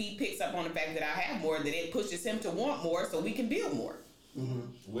is, if he picks up on the fact that I have more, that it pushes him to want more so we can build more.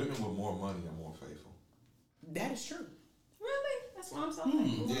 Mm-hmm. Women with more money are more faithful. That is true. Really? That's what I'm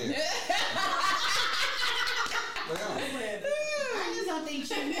saying. Yeah. I just don't think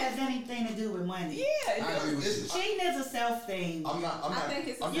cheating has anything to do with money. Yeah. I agree with you. Cheating is a self thing. I think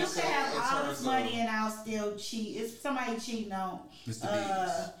it's You can have all this money and I'll still cheat. It's somebody cheating on Mr.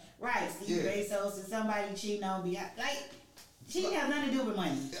 Biggs. Right, Steve Bezos, and somebody cheating on behind. Like, cheating has nothing to do with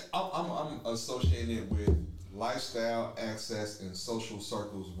money. I'm associating it with lifestyle, access, and social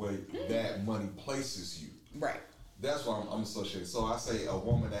circles where that money places you. Right. That's what I'm associated. So I say a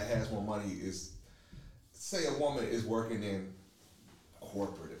woman that has more money say a woman is working in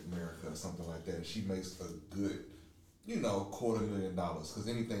corporate America or something like that, and she makes a good, $250,000, because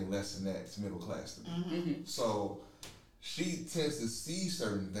anything less than that is middle class to me. Mm-hmm. So she tends to see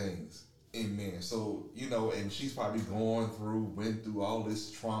certain things in men. So, and she's probably went through all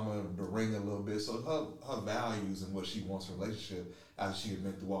this trauma, the ring a little bit. So her values and what she wants in a relationship after she had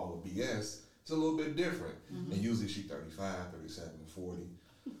been through all the BS, it's a little bit different. Mm-hmm. And usually she 35, 37, 40.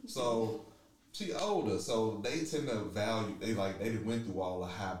 So she older, so they tend to value, they went through all the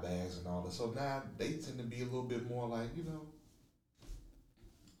high bags and all that. So now they tend to be a little bit more like,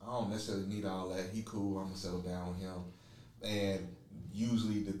 I don't necessarily need all that. He cool, I'm gonna settle down with him. And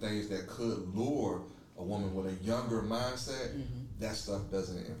usually the things that could lure a woman with a younger mindset, that stuff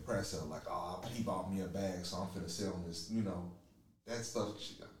doesn't impress her. Like, he bought me a bag, so I'm finna sit on this, that stuff,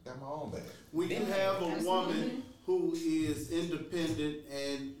 I got my own bag. We can have a woman who is independent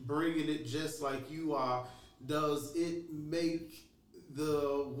and bringing it just like you are. Does it make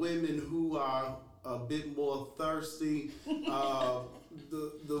the women who are a bit more thirsty,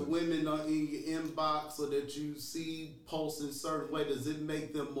 the women are in your inbox or that you see posting certain way, does it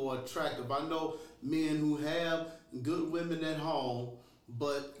make them more attractive? I know men who have good women at home,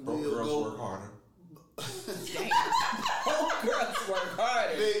 but broke girls work harder. Girls work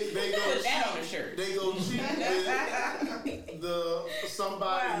harder. They go put that on the shirt. They go cheat with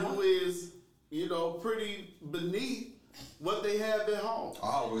somebody who is, pretty beneath what they have at home.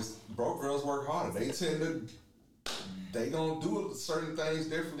 Broke girls work harder. They gonna do certain things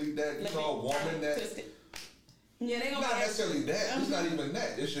differently that, a woman that... Yeah, they gonna not necessarily that. It's not even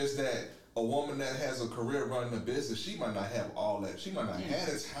that. It's just that a woman that has a career running a business, she might not have all that. She might not have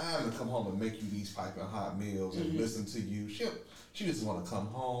the time to come home and make you these piping hot meals and listen to you. She just want to come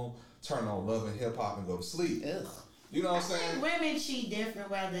home, turn on Love and Hip Hop and go to sleep. Ugh. You know what I'm saying? Women cheat different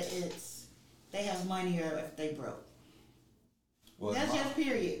whether it's they have money or if they broke. Well, that's just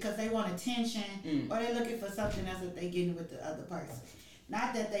period, because they want attention or they're looking for something else that they getting with the other person.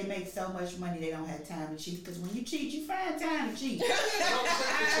 Not that they make so much money they don't have time to cheat, because when you cheat, you find time to cheat.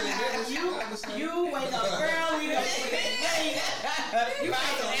 You wake up early,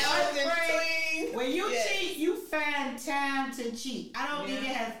 when you cheat, you find time to cheat. I don't think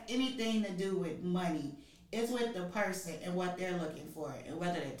it has anything to do with money. It's with the person and what they're looking for, and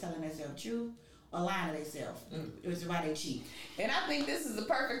whether they're telling themselves truth or lying to themselves, which is why they cheat. And I think this is the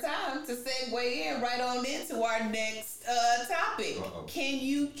perfect time to segue in right on into our next topic. Uh-oh. Can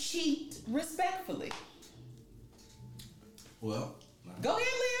you cheat respectfully? Well, Go ahead,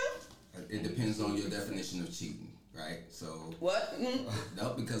 Leo. it depends on your definition of cheating, right? So What?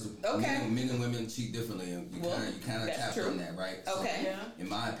 no, because Okay. men and women cheat differently, and you kind of that's tapped true. on that, right? Okay. So, in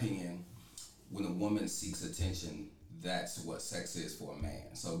my opinion, when a woman seeks attention, that's what sex is for a man.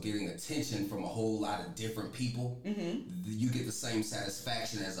 So getting attention from a whole lot of different people, you get the same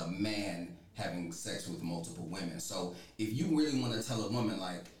satisfaction as a man having sex with multiple women. So if you really want to tell a woman,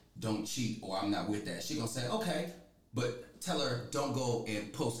 like, don't cheat or I'm not with that, she gonna say, okay, but tell her don't go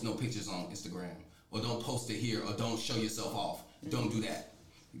and post no pictures on Instagram, or don't post it here, or don't show yourself off. Don't do that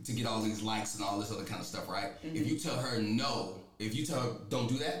to get all these likes and all this other kind of stuff, right? If you tell her no, if you tell her don't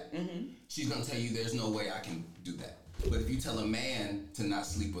do that, she's gonna tell you there's no way I can do that. But if you tell a man to not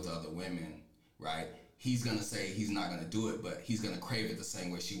sleep with other women, right? He's gonna say he's not gonna do it, but he's gonna crave it the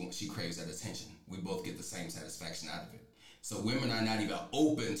same way she craves that attention. We both get the same satisfaction out of it. So women are not even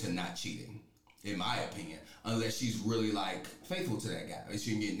open to not cheating, in my opinion, unless she's really like faithful to that guy. It's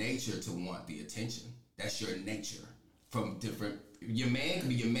in your nature to want the attention. That's your nature. From different, your man can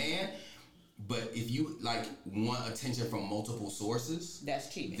be your man, but if you like want attention from multiple sources,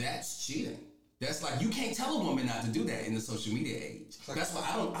 That's cheating. That's cheating. That's like, you can't tell a woman not to do that in the social media age. That's why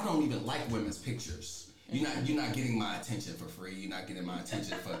I don't even like women's pictures. You're not getting my attention for free. You're not getting my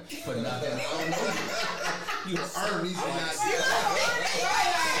attention for nothing. I don't know you. You earn these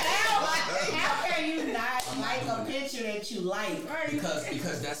How can you not like a picture that you like?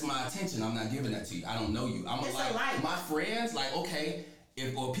 Because that's my attention. I'm not giving that to you. I don't know you. I'm It's like a like. my friends. Like, okay,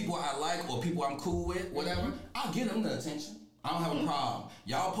 or people I like or people I'm cool with, whatever. I'll give them the attention. I don't have a problem.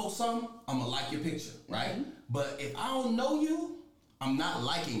 Y'all post something, I'm gonna like your picture, right? But if I don't know you, I'm not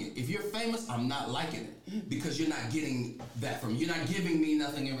liking it. If you're famous, I'm not liking it because you're not getting that from me. You're not giving me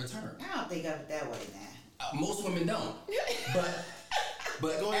nothing in return. I don't think of it that way now. Most women don't.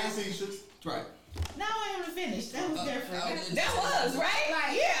 But Go ahead, Tisha. Right. No, I haven't finished. That was different. That was, right?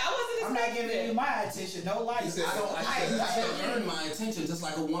 Like, Yeah, I wasn't I'm not expecting giving you it. my attention. No likes. said- I don't I like. should earn my attention, just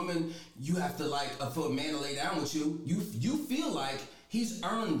like a woman. You have to like for a man to lay down with you. You feel like he's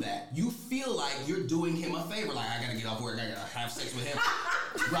earned that. You feel like you're doing him a favor. Like, I gotta get off work. I gotta have sex with him.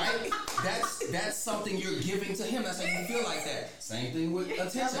 Right? That's something you're giving to him. That's how you feel like that. Same thing with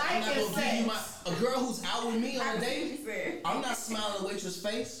attention. I'm not gonna give you a girl who's out with me on a date. I'm not smiling at a waitress'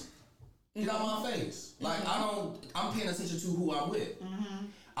 face. Get out my face. Like, I'm paying attention to who I'm with.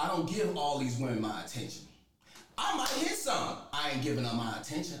 I don't give all these women my attention. I might hit some. I ain't giving them my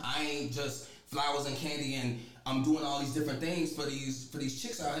attention. I ain't just flowers and candy and I'm doing all these different things for these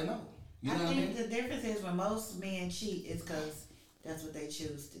chicks out here. No. You know what I mean? The difference is when most men cheat is because that's what they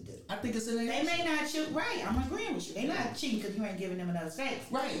choose to do. I think it's in their They may not cheat. Right, I'm agreeing with you. They not cheating because you ain't giving them enough sex.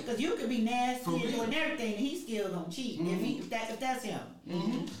 Right. Because you could be nasty For and real. doing everything, and he's still gonna cheat if that's him.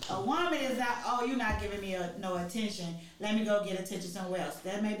 A woman is not. Oh, you're not giving me no attention. Let me go get attention somewhere else.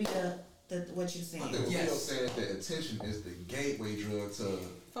 That may be the what you're saying. I think Yes. Leo's saying that attention is the gateway drug to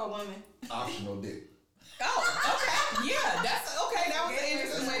For women. optional dick. Oh, okay. Yeah, that's okay. That was an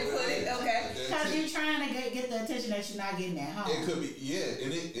interesting way to put it. Okay. Because you're trying to get the attention that you're not getting at home. It could be, yeah,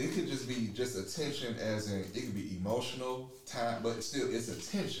 and it could just be just attention, as in it could be emotional time, but still it's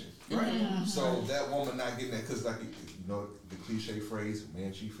attention. Right. So that woman not getting that, because like you know the cliche phrase,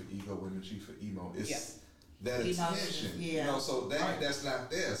 "Man cheat for ego, women cheat for emo." It's Yeah. that Emotion, attention, you yeah. know. So that's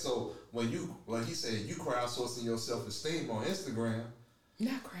not there. So when you, like he said, you crowdsourcing your self-esteem on Instagram.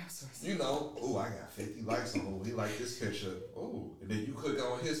 Not crowdsourcing. You know, oh, I got 50 likes on. Oh, he liked this picture. Oh, and then you click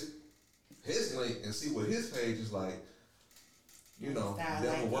on his link and see what his page is like. You know, Style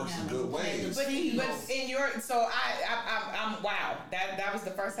devil like works in him. good ways. But in your I'm wow, that was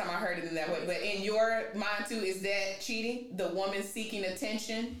the first time I heard it in that way. But in your mind too, is that cheating? The woman seeking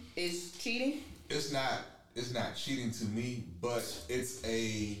attention is cheating? It's not cheating to me, but it's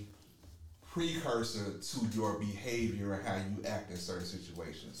a precursor to your behavior and how you act in certain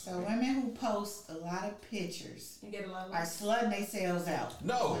situations. So women who post a lot of pictures You get a lot of are slutting themselves out.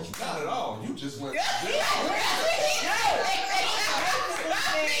 No, not at all. You just went.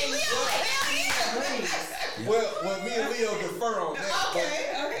 Well, me and Leo defer on that.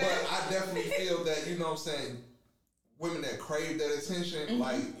 Okay. But I definitely feel that, you know what I'm saying, women that crave that attention,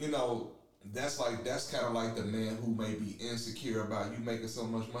 like, you know, that's kind of like the man who may be insecure about you making so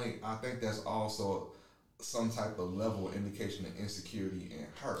much money. I think that's also some type of level of indication of insecurity in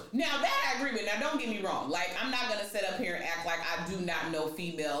her. Now that I agree with. Now don't get me wrong. Like, I'm not gonna sit up here and act like I do not know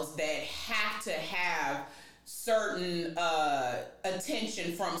females that have to have certain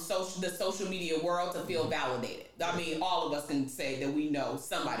attention from the social media world to feel validated. I mean, all of us can say that we know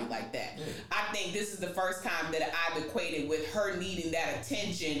somebody like that. Yeah. I think this is the first time that I've equated with her needing that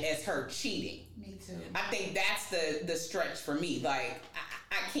attention as her cheating. Me too. I think that's the stretch for me. Like,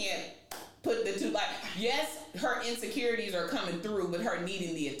 I can't put the two, like, yes, her insecurities are coming through with her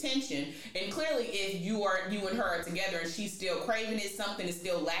needing the attention, and clearly if you and her are together and she's still craving it, something is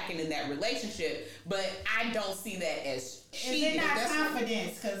still lacking in that relationship. But I don't see that as Is cheating. it not That's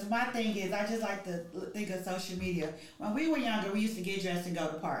confidence? Because my thing is, I just like to think of social media. When we were younger, we used to get dressed and go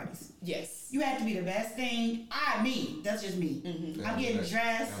to parties. yes. You had to be the best thing. That's just me. They I'm don't do getting that.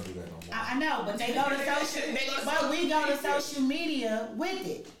 dressed. They don't do that no more. I know, but they go to social. But we go to social media with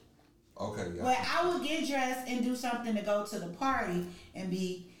it. Okay, yeah. But I would get dressed and do something to go to the party and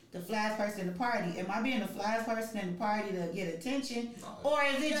be the flyest person in the party. Am I being the flyest person in the party to get attention, or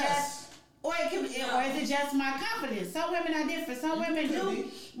is it just? Or it could be, or is it just my confidence? Some women are different. Some women do,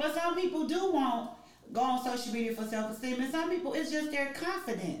 but some people do want go on social media for self-esteem, and some people it's just their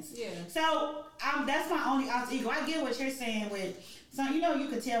confidence. Yeah. So that's my only alter ego. I get what you're saying with some. You know, you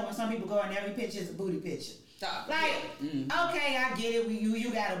could tell when some people go and every picture is a booty picture. Like, okay, I get it.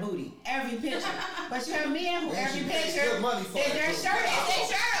 You got a booty every picture, but you have men who every picture is their shirt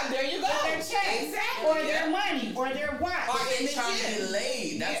off. There you go. Their check, Exactly. or their money, or their watch. Or they trying to get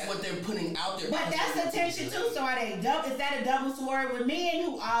laid. That's what they're putting out there. But that's attention too. So are they is that a double sword with men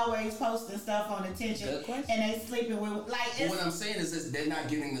who always posting stuff on attention and they sleeping with like? What I'm saying is this: they're not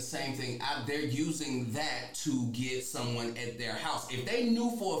getting the same thing out. They're using that to get someone at their house. If they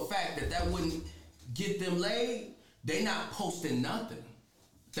knew for a fact that wouldn't get them laid, they not posting nothing.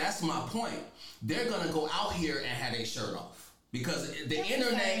 That's my point. They're gonna go out here and have their shirt off because the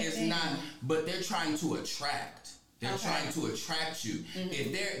internet is not. But they're trying to attract. They're trying to attract you.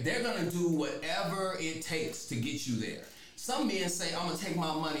 If they're gonna do whatever it takes to get you there. Some men say, "I'm gonna take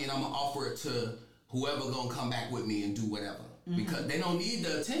my money and I'm gonna offer it to whoever gonna come back with me and do whatever," because they don't need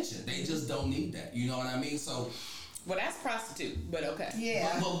the attention. They just don't need that. You know what I mean? So. Well, that's prostitute, but okay.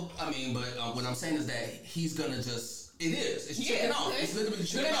 Yeah. Well, I mean, but what I'm saying is that he's gonna just. It is. It's tricking off. It's literally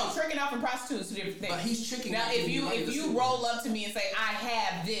tricking off. Tricking off and prostitute is two different things. But he's tricking. Now, if you roll up to me and say, "I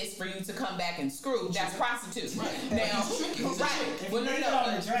have this for you to come back and screw," that's prostitute. Right. Now, he's tricking. He's right? Well, no. He's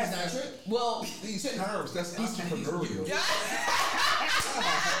not tricking. Well, These terms, that's entrepreneurial. That's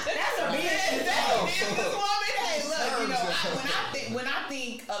a businesswoman. Hey, look, you know, when I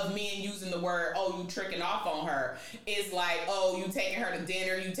think of men using the word, "Oh, you tricking off on her," it's like, "Oh, you taking her to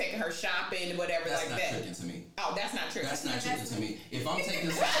dinner, you taking her shopping, whatever that's like that." That's not tricking to me. Oh, that's not tricking. That's not tricking to me. If I'm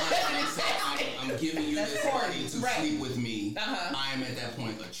taking someone and say I'm giving you this money to sleep with me, I am at that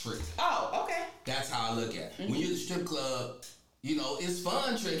point a trick. Oh, okay. That's how I look at it. When you're at the strip club, you know, it's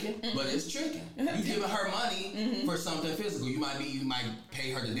fun tricking, but it's tricking. You giving her money for something physical. You might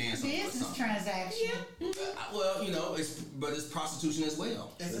pay her to dance. Business transaction. Well, you know, it's prostitution as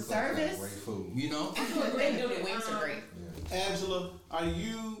well. It's a service. Great food. You know. They do the wings are great. Angela, are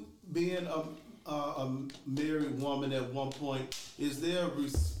you being a married woman at one point? Is there a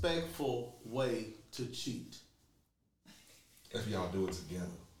respectful way to cheat? If y'all do it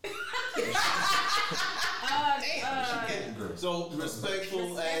together. So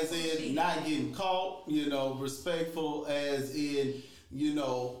respectful as in not getting caught, you know, respectful as in, you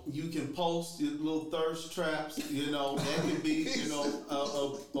know, you can post your little thirst traps, you know, that can be, you know,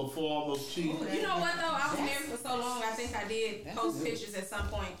 a form of cheating. You know what though? I was married for so long, I think I did post pictures at some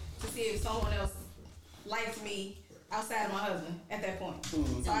point to see if someone else liked me outside of my husband at that point.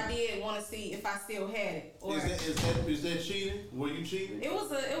 So I did want to see if I still had it. Or Is that cheating? Were you cheating? It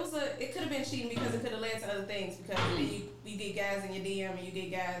could have been cheating because it could have led to other things, because you get guys in your DM and you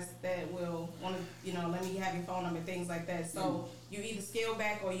get guys that will want to, you know, let me have your phone number, things like that. So you either scale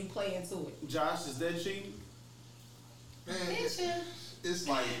back or you play into it. Josh, is that cheating? Man, it's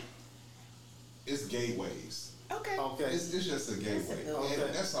like, it's gateways. Okay. It's just a gateway.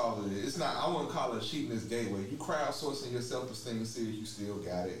 And that's all it is. It's not, I wouldn't call it cheating, it's gateway. You crowdsourcing your self-esteem to see if you still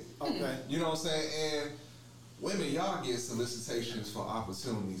got it. Okay. You know what I'm saying? And women, y'all get solicitations for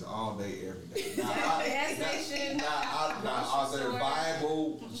opportunities all day, every day. Now, are there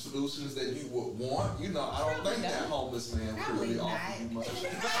viable solutions that you would want? You know, I don't think that homeless man would really offer you much.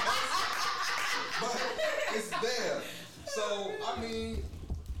 But it's there. So, I mean,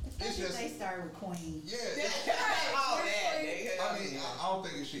 it's just, they start with Queen. yeah. I mean, I don't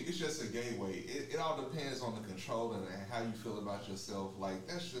think it's just a gateway. It all depends on the control and how you feel about yourself. Like,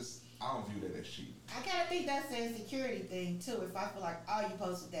 that's just, I don't view that as cheating. I kind of think that's an insecurity thing too. If I feel like, oh, you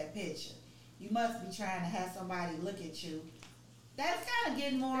posted that picture, you must be trying to have somebody look at you. That's kind of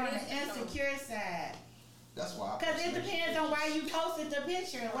getting more on the insecure side. That's why. Because it depends on why you posted the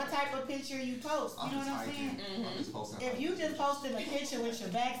picture and what type of picture you post. You know what I'm saying? I'm just posting. If you just posted a picture with your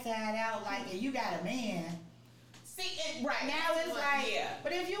backside out, like, and you got a man. See, right Now it's like,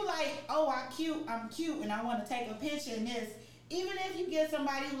 but if you like, oh, I'm cute, and I want to take a picture in this. Even if you get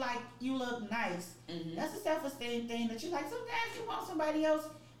somebody who like you look nice, that's a self-esteem thing that you like. Sometimes you want somebody else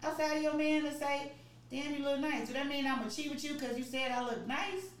outside of your man to say, "Damn, you look nice." Do that mean I'm gonna cheat with you because you said I look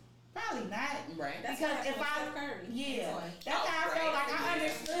nice? Probably not. Right. That's because if that's how I felt like I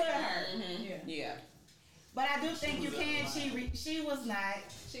understood her. Yeah. But I do think you can cheat. She was not.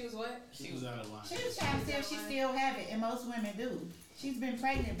 She was what? She was out of line. She was trying to see if she still have it, and most women do. She's been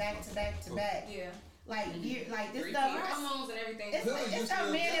pregnant back to back to back. Yeah. Like like this Three stuff. Hormones and everything. It's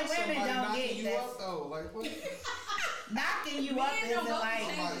stuff men and women don't get. You up though, like what? knocking you up Men isn't don't go like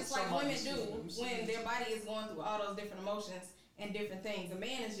through changes like women do somebody- when their body is going through all those different emotions and different things. A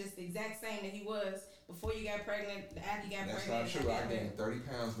man is just the exact same that he was before you got pregnant, after you got That's pregnant. not true. I gained 30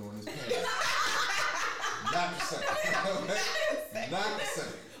 pounds during this pandemic. Not the same. Not the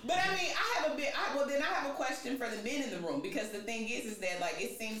same. But I mean, I have a question for the men in the room, because the thing is that like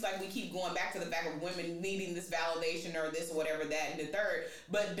it seems like we keep going back to the fact of women needing this validation or this or whatever, that and the third.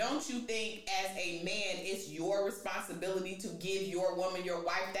 But don't you think as a man it's your responsibility to give your woman, your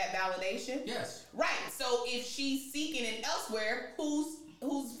wife, that validation? Yes. Right. So if she's seeking it elsewhere, whose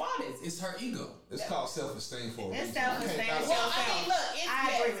fault is it? It's her ego. It's called self-esteem for a It's reason. self-esteem. You can't- Well, I mean, look,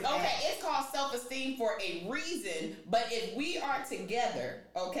 I agree with that. it's called self-esteem for a reason, but if we are together,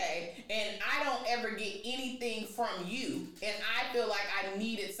 okay, and I don't ever get anything from you, and I feel like I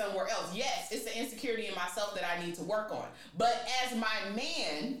need it somewhere else, yes, it's an insecurity in myself that I need to work on. But as my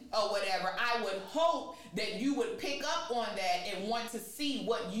man or whatever, I would hope that you would pick up on that and want to see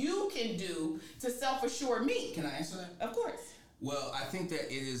what you can do to self-assure me. Can I answer that? Of course. Well, I think that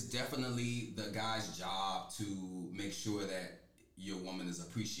it is definitely the guy's job to make sure that your woman is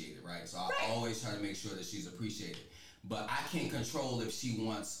appreciated, right? So I always try to make sure that she's appreciated. But I can't control if she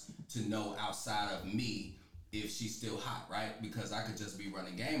wants to know outside of me if she's still hot, right? Because I could just be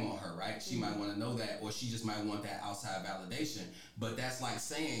running game on her, right? She might want to know that, or she just might want that outside validation. But that's like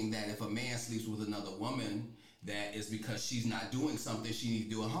saying that if a man sleeps with another woman, that is because she's not doing something she needs to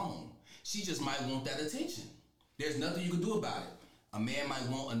do at home. She just might want that attention. There's nothing you can do about it. A man might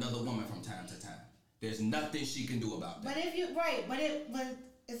want another woman from time to time. There's nothing she can do about that. But if you but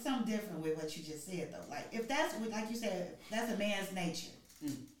it's something different with what you just said though. Like if that's what, like you said, that's a man's nature.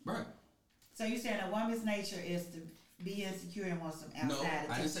 Right. So you saying a woman's nature is to be insecure and want some outside No,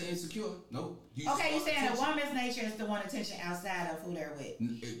 attention. I didn't say insecure. No. Okay, you saying a woman's nature is to want attention outside of who they're with.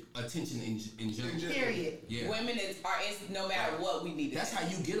 Attention in general. Period. Yeah. Women is no matter what we need. That's how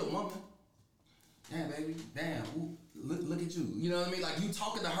you get a woman. Damn, baby. Damn. Ooh, look at you. You know what I mean? Like you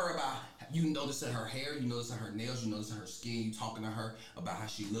talking to her about, you noticing her hair, you noticing her nails, you noticing her skin, you talking to her about how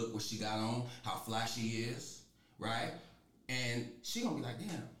she look, what she got on, how fly she is, right? And she gonna be like,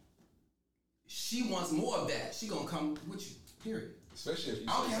 damn. She wants more of that. She gonna come with you. Period. Especially if you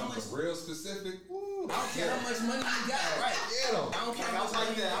I don't say care how something much- real specific. Woo, I don't care how much money you got, right? Get 'em. I don't care I how much like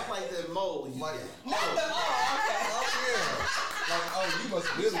money you that. got. I like that mold. Like, Not the oh yeah. Like, oh, you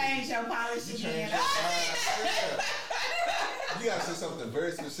must really Change your polish you again. change your yeah. You gotta say something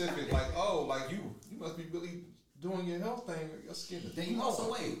very specific, like, oh, like you must be really doing your health thing or your skin. Then you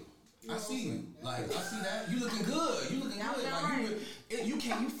also wait. I see you. Like I see that. You looking good. You looking Y'all good. feel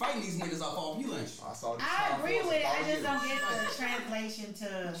Like you fighting these niggas off you, ain't you? I saw this I time agree for with it. I about just you. don't get the translation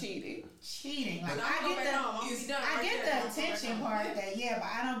to cheating. Like But I get the I get the attention attention part that but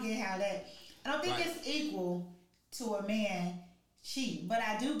I don't get how that. I don't think Right. it's equal to a man cheating, but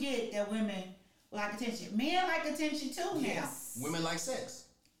I do get that women like attention. Men like attention too now. Women like sex.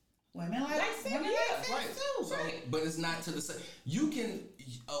 Women like Like sex, women yeah, like sex Right. too. So, but it's not to the same. You can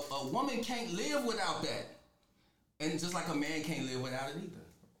a woman can't live without that, and just like a man can't live without it either.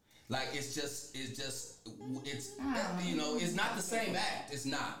 Like it's you know it's not the same act. It's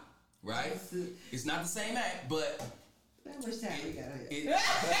not right. It's not the same act, but I wish that we got it. it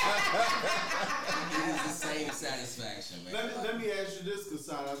is the same satisfaction, man. Let me ask you this,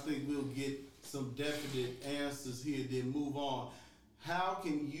 Kasana. I think we'll get some definite answers here, then move on. How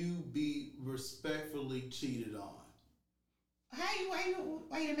can you be respectfully cheated on?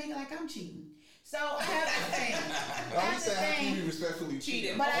 Why you make it like I'm cheating? So I have to think. I would say how can you be respectfully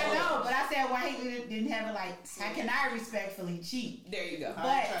cheated? But I know, but I said why he didn't have it like, how can I respectfully cheat? There you go.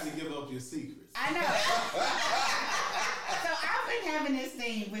 I ain't trying to give up your secrets. I know. So I've been having this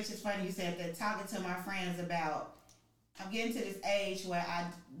thing, which is funny you said that, talking to my friends about, I'm getting to this age where I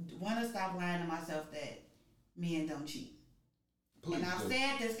want to stop lying to myself that men don't cheat. Please and I've do.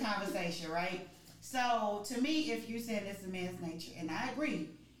 said this conversation, right? So to me, if you said it's a man's nature, and I agree,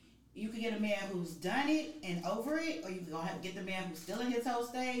 you can get a man who's done it and over it, or you can have to get the man who's still in his whole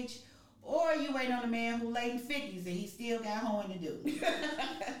stage, or you wait on a man who late in 50s and he still got hoeing to do.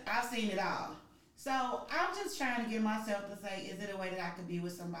 I've seen it all. So I'm just trying to get myself to say, is it a way that I could be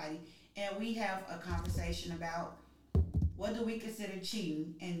with somebody and we have a conversation about what do we consider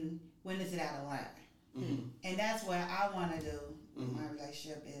cheating and when is it out of line? Mm-hmm. And that's what I want to do in my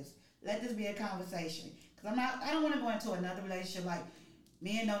relationship is let this be a conversation. Because I don't want to go into another relationship like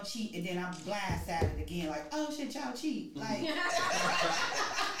men don't cheat and then I'm blindsided again like, oh shit, y'all cheat. Like,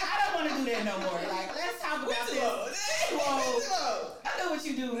 I don't want to do that no more. Like, let's talk about this. Whoa. I know what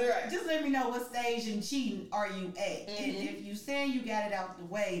you do. Right. Just let me know what stage in cheating are you at. And if you saying you got it out the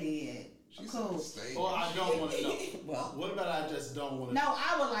way, then She's Cool. on the stage. Or I don't want to know. Well, What about I just don't want to No, know?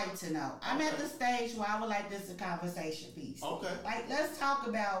 I would like to know. I'm at Okay. the stage where I would like this a conversation piece. Okay. Like, let's talk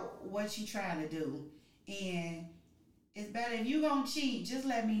about what you trying to do. And it's better if you gonna cheat, just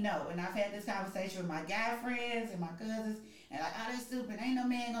let me know. And I've had this conversation with my guy friends and my cousins, and like, oh, that's stupid. Ain't no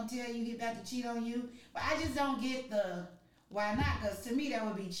man gonna tell you he about to cheat on you. But I just don't get the why not? Because to me, that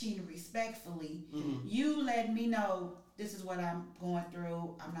would be cheating respectfully. You let me know this is what I'm going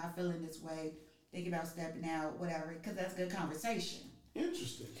through. I'm not feeling this way. Thinking about stepping out, whatever. Because that's good conversation.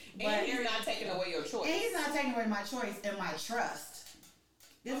 Interesting. and he's not taking away your choice. And he's not taking away my choice and my trust.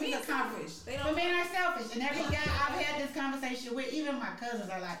 This Men is a are conversation. selfish. They But don't- men are selfish. And every guy I've had this conversation with, even my cousins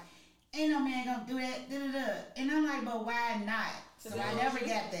are like, ain't no man gonna do that, da-da-da. And I'm like, but why not? So I never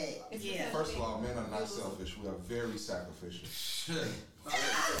got that. It's Yeah. because- First of all, men are not selfish. We are very sacrificial.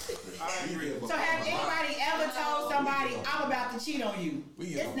 I agree. So have anybody ever told somebody, I'm about to cheat on you? We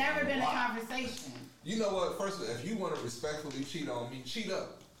give It's a never been a lot. conversation. You know what? First of all, if you want to respectfully cheat on me, cheat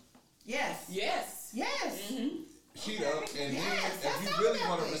up. Yes. Yes. Yes. Cheat up, and Yes, then that's if all you really about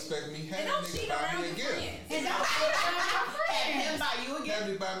want to it. respect me, have And that don't nigga cheat buy around me a your gift. friends. And don't cheat around my And friends. him buy you a gift. Have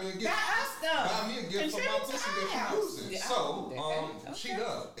me buy me a gift. Buy us stuff. Buy me a gift for my Contribute to pussy our that house. you using. Yeah. So, Okay. cheat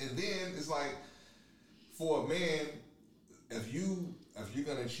up, and then it's like for a man, if you're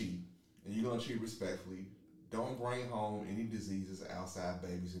gonna cheat and you're gonna cheat respectfully, don't bring home any diseases, outside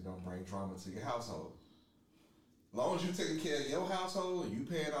babies, and don't bring drama to your household. As long as you taking care of your household and you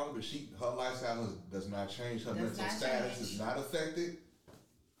paying all of it, her lifestyle does not change. Her Does mental not status change. is not affected.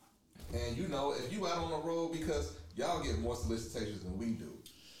 And you know, if you out on the road, because y'all get more solicitations than we do.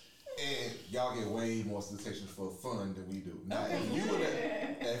 And y'all get way more solicitations for fun than we do. Now, if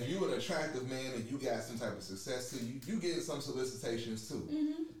you an attractive man and you got some type of success to you, you getting some solicitations too.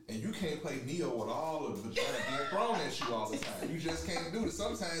 And you can't play Neo with all of the vagina being thrown at you all the time. You just can't do it.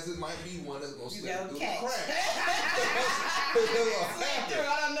 Sometimes it might be one that's gonna slip gonna through catch. the cracks. It's gonna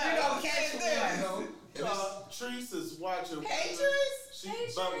happen. You gonna catch You one. know? And it's- Treese is watching. Hey,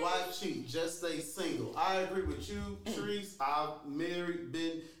 Treese. But why cheat? Just stay single. I agree with you, Treese. I've married,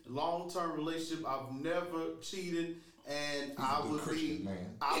 been long-term relationship. I've never cheated, and I a good would Christian be,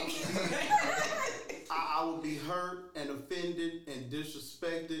 man. I would be hurt and offended and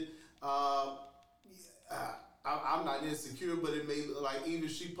disrespected. I'm not insecure, but it may like even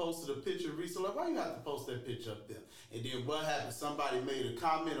she posted a picture recently. Like, why you have to post that picture up there? And then what happened? Somebody made a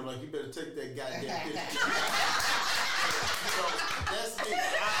comment. I'm like, you better take that goddamn picture. So that's me. I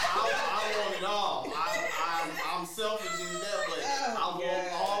want it all. I'm selfish in that way.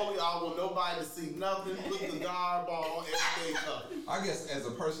 I want nobody to see nothing. Put the garb on, everything up. I guess as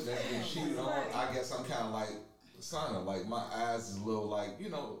a person that's been cheated on, I guess I'm kind of like Sana. Like my eyes is a little like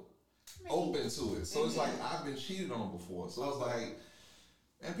open to it. So it's like I've been cheated on before. So it's like,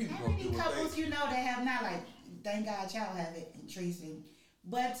 and people How gonna do many what couples they. you know that have not, like, thank God y'all have it and Treese.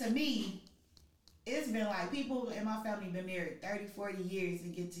 But to me, it's been like people in my family been married 30, 40 years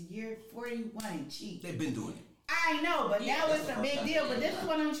and get to year 41 and cheat. They've been doing it. I know, but that was that's a the big first deal. time. But this is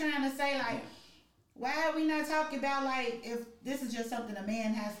what I'm trying to say. Like, why are we not talking about, like, if this is just something a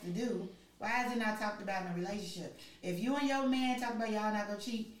man has to do, why is it not talked about in a relationship? If you and your man talk about y'all not gonna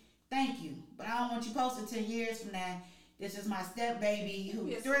cheat, thank you. But I don't want you posted 10 years from now. This is my step baby who's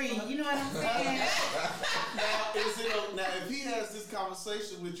Yes. 3. You know what I'm saying? Now, if he has this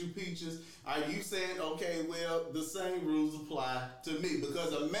conversation with you, Peaches, are you saying, okay, well, the same rules apply to me?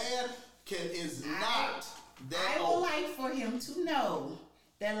 Because a man is not that I would old. like for him to know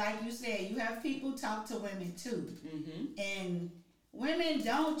that, like you said, you have people talk to women too. And women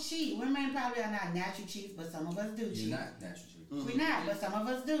don't cheat. Women probably are not natural cheats, but some of us do cheat. You're not naturally. We're not, but some of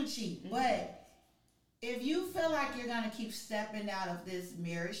us do cheat. But if you feel like you're gonna keep stepping out of this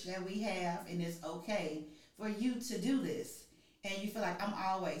marriage that we have, and it's okay for you to do this, and you feel like I'm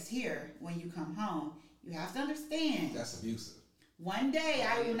always here when you come home, you have to understand. That's abusive. One day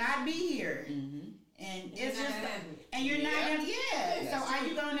I will not be here, and it's not just, gonna happen. and you're not gonna, That's So are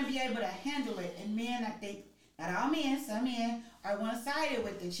you gonna be able to handle it? And men, I think, not all men, some men are one-sided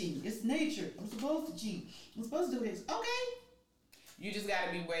with the cheating. It's nature. I'm supposed to cheat. I'm supposed to do this. Okay. You just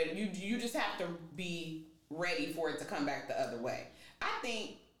gotta be ready. You just have to be ready for it to come back the other way. I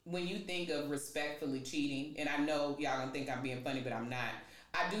think when you think of respectfully cheating, and I know y'all gonna think I'm being funny, but I'm not.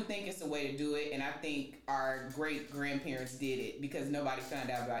 I do think it's a way to do it, and I think our great grandparents did it because nobody found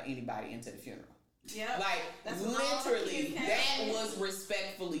out about anybody into the funeral. Yeah, Like that's what literally, all that was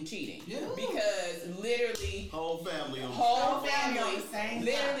respectfully cheating. Yeah. Because literally, Whole family on whole family on family, the same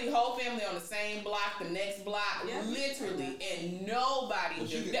literally whole family on the same block, the next block, Yeah. literally, and nobody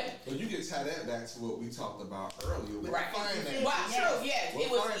But you did get, but you can tie that back to what we talked about earlier with Right. the finance. Well, true, yes, Well,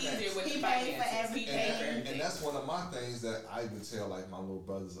 it was finance. easier with He the paid for finances. He everything. paid for everything. And that's one of my things that I even tell like my little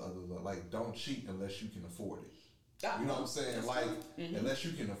brothers, others, like don't cheat unless you can afford it. You know what I'm saying? Like unless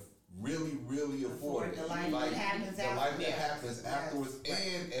you can really, really afford it. The life like that happens the after. life that Yeah. happens afterwards.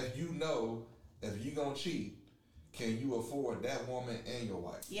 And if you know if you gonna cheat, can you afford that woman and your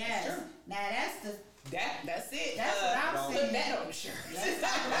wife? Yes. Sure. Now that's the That's it. That's what I'm Put saying. that on the shirt. That's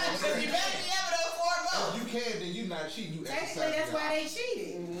Because you better be able to afford both. If you can, then you not cheating. You technically exercise that's your why they cheated.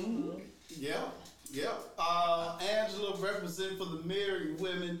 Yep. Angela representing for the married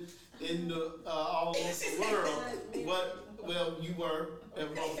women in the all over the world. Well, you were at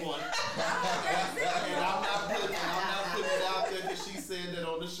one point, and I'm not putting it out there because she said that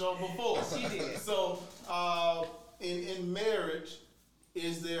on the show before. She did. So, in marriage,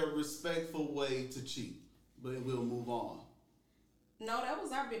 is there a respectful way to cheat? But we'll move on. No, that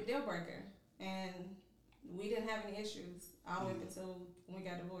was our big deal breaker, and we didn't have any issues all the way up until we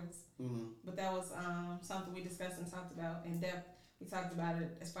got divorced. But that was something we discussed and talked about in depth. We talked about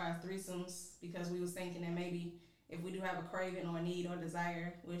it as far as threesomes because we was thinking that maybe if we do have a craving or a need or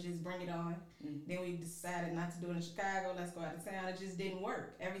desire, we'll just bring it on. Then we decided not to do it in Chicago. Let's go out of town. It just didn't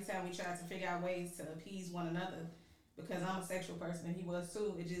work. Every time we tried to figure out ways to appease one another, because I'm a sexual person and he was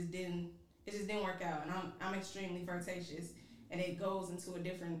too, it just didn't work out. And I'm extremely flirtatious, and it goes into a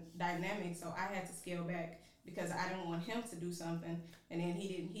different dynamic. So I had to scale back because I didn't want him to do something, and then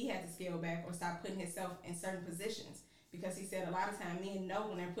he had to scale back or stop putting himself in certain positions. Because he said a lot of times men know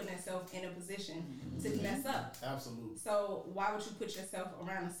when they're putting themselves in a position to mess up. Absolutely. So why would you put yourself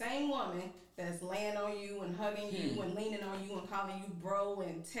around the same woman that's laying on you and hugging you and leaning on you and calling you bro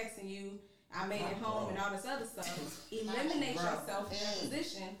and texting you, I made it home and all this other stuff. Eliminate yourself in a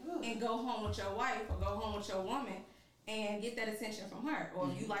position and go home with your wife or go home with your woman and get that attention from her. Or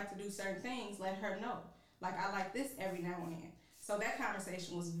if you like to do certain things, let her know. Like, I like this every now and then. So that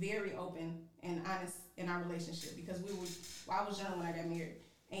conversation was very open and honest in our relationship because I was young when I got married,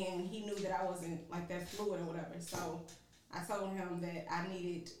 and he knew that I wasn't like that fluid or whatever. So I told him that I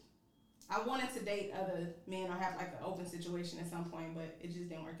wanted to date other men or have like an open situation at some point, but it just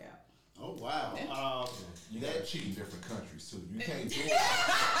didn't work out. Oh wow. You gotta cheat in different countries too. You can't do it.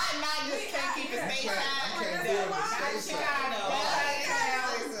 Not just can't keep it stateside. can't do it in Chicago.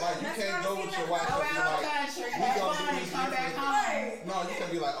 Like you can't go with your wife and be like, country, we gonna do this come back different. home. No, you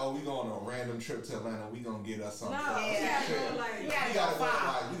can't be like, oh, we going on a random trip to Atlanta. We gonna get us something. No, Yeah. you gotta go like You You gotta gotta go go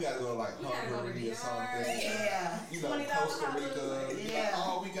far. like, you gotta go like You gotta go to Hungary or DR. something. Yeah. You know, $20 Costa Hollywood. Rica. Yeah. Like,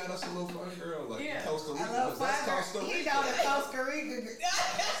 oh, we got us a little fun girl. Like Yeah. Costa Rica. I love 'cause that's Costa fun. Rica. You know the Costa Rica. You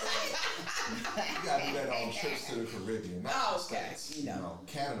gotta do that on trips to the Caribbean. Not Oh, the okay. States. You know.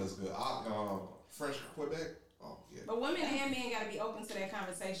 Canada's good. French Quebec. Oh yeah. But women and men gotta be open to that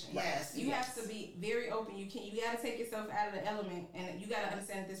conversation. Yes, You yes. have to be very open. You gotta take yourself out of the element, and you gotta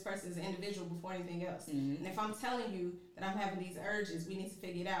understand that this person is an individual before anything else. And if I'm telling you that I'm having these urges, we need to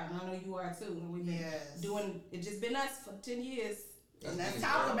figure it out. And I know you are too. And we've been Yes. doing it. Just been us for 10 years. That's Let's being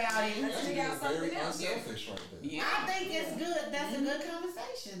talk very- about it. Let's That's figure being out something very else. unselfish right there. Yeah. I think it's good. That's a good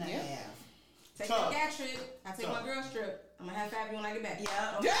conversation to have. Take Tough. the cat trip. I take Tough. my girl trip. I'm gonna have Fabio when I get back.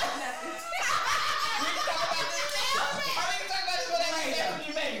 Yeah. Don't talk nothing. We can talk about this now. Or we can talk about this when I get when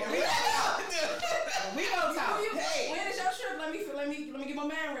you make it. We gonna talk. Hey. When is your trip? Let me get my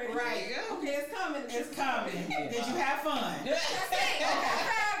man ready. Right. Okay, it's coming. It's coming. Did you have fun? That's it.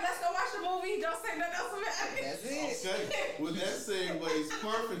 Okay, let's go watch the movie. Don't say nothing else about it. That's it. Okay, well that segues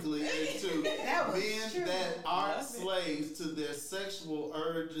perfectly into That was men true. that aren't slaves to their sexual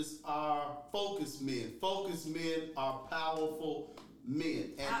urges are focused men. Focused men are powerful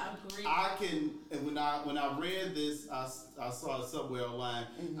men. And I agree. And when I read this, I saw it somewhere online.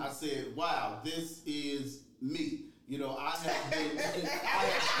 I said, "Wow, this is me." You know, I have been.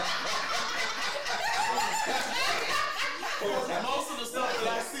 Most of the stuff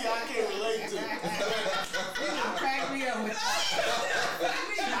that I see, I can't relate to. Crack me up with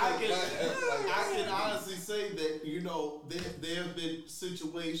I can honestly say that, you know, there have been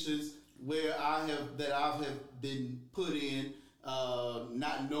situations where I have been put in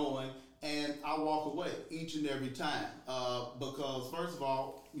not knowing, and I walk away each and every time because first of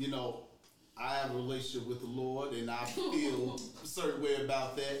all, you know, I have a relationship with the Lord and I feel a certain way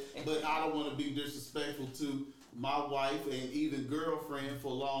about that, but I don't want to be disrespectful to my wife and even girlfriend for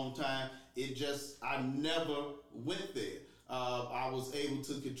a long time. I never went there. I was able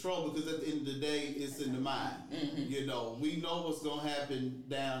to control, because at the end of the day, it's in the mind. You know, we know what's going to happen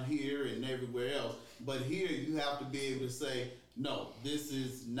down here and everywhere else, but here you have to be able to say, no, this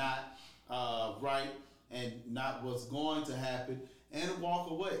is not right and not what's going to happen, and walk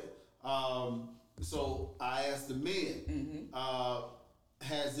away. So I asked the men, are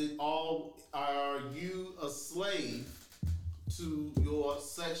you a slave to your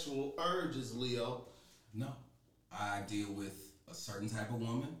sexual urges, Leo? No. I deal with a certain type of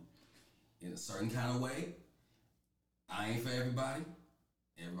woman in a certain kind of way. I ain't for everybody.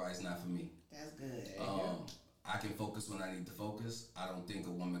 Everybody's not for me. That's good. I can focus when I need to focus. I don't think a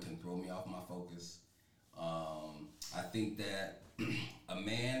woman can throw me off my focus. I think that a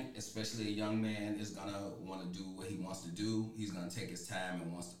man, especially a young man, is gonna want to do what he wants to do. He's gonna take his time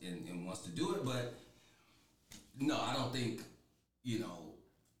and wants to do it. But no, I don't think. Yeah,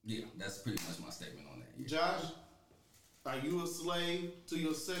 that's pretty much my statement on that. Yeah. Josh, are you a slave to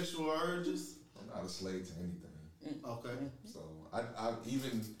your sexual urges? I'm not a slave to anything. Okay. So I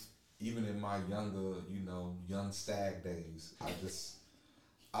even in my younger, young stag days,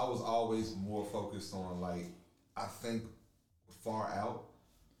 I was always more focused on, like, I think far out,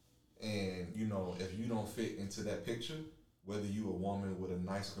 and if you don't fit into that picture, whether you a woman with a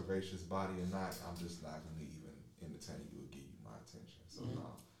nice curvaceous body or not, I'm just not gonna even entertain you or give you my attention. So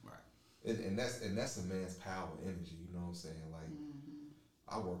no. Right. And that's a man's power, energy. You know what I'm saying? Like,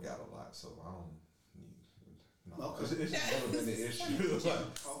 I work out a lot, so I don't need. No, Okay. it's just never been an issue.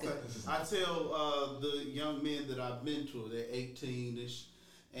 Okay. I tell the young men that I've mentored, they're 18-ish,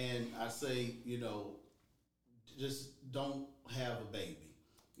 and I say, just don't have a baby.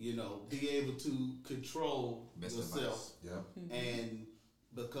 Be able to control Best yourself. Yeah. And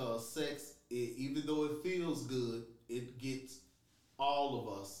because sex, even though it feels good, it gets all of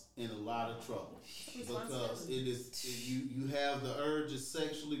us in a lot of trouble, because you have the urges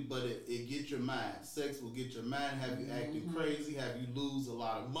sexually, but it gets your mind. Sex will get your mind, have you acting crazy, have you lose a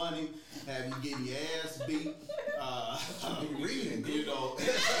lot of money, have you getting your ass beat,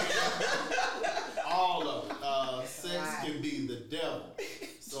 all of it. Sex can be the devil.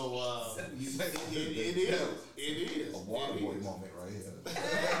 So it is A water boy moment right here.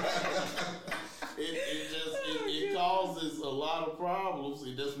 It causes a lot of problems.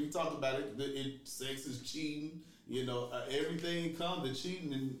 We talk about it. Sex is cheating. Everything the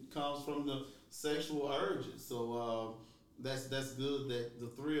cheating comes from the sexual urges. So that's good that the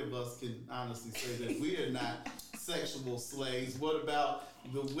three of us can honestly say that we are not sexual slaves. What about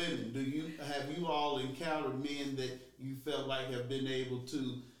the women? Have you all encountered men that you felt like have been able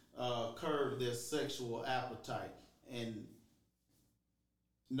to curb their sexual appetite? And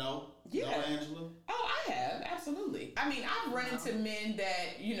no? Yeah. No, Angela? Oh, I have, absolutely. I mean, I've run into men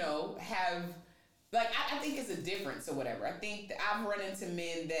that, have, like, I think it's a difference or whatever. I think that I've run into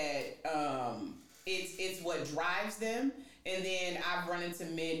men that it's what drives them. And then I've run into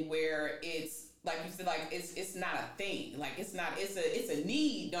men where it's, like you said, like it's not a thing. Like it's a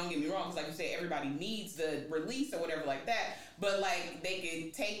need. Don't get me wrong, because like you said, everybody needs the release or whatever like that. But like they can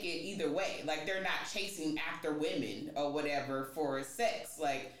take it either way. Like they're not chasing after women or whatever for sex.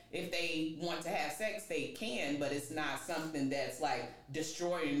 Like if they want to have sex, they can, but it's not something that's like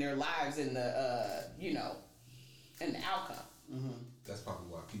destroying their lives in the in the outcome. Mm-hmm. That's probably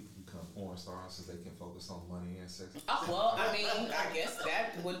why people become porn stars, so they can focus on money and sex. Well, I mean, I guess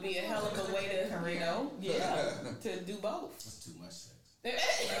that would be a hell of a way to, to do both. That's too much sex.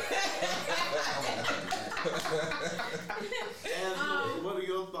 Angela, what are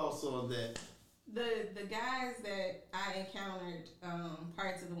your thoughts on that? The guys that I encountered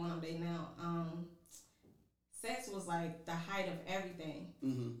prior to the one I'm dating now, sex was like the height of everything.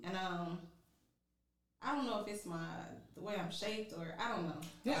 Mm-hmm. And I don't know if it's the way I'm shaped, or I don't know.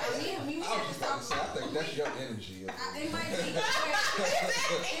 I was just about to say, I think that's your energy. It might be.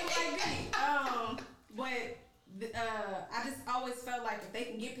 But I just always felt like if they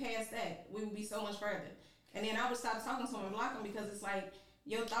can get past that, we would be so much further. And then I would stop talking to them and block them, because it's like,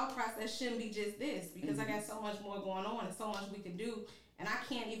 your thought process shouldn't be just this, because I got so much more going on and so much we can do, and I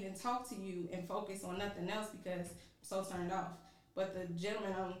can't even talk to you and focus on nothing else because I'm so turned off. But the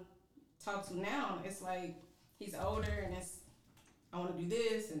gentleman I'm talk to now, it's like he's older, and I want to do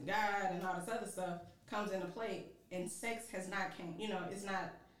this, and God and all this other stuff comes into play, and sex has not came. It's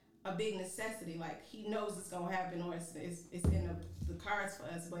not a big necessity. Like, he knows it's gonna happen, or it's in the cards for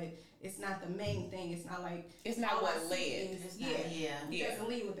us, but it's not the main thing. It's not like it's not what led. He doesn't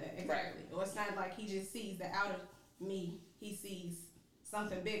lead with that, exactly. Right. Or it's not like he just sees that out of me. He sees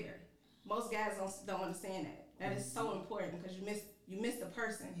something bigger. Most guys don't understand that. That is so important, because you miss the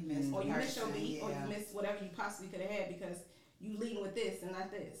person, or you miss your beat, or you miss whatever you possibly could have had, because you leading with this and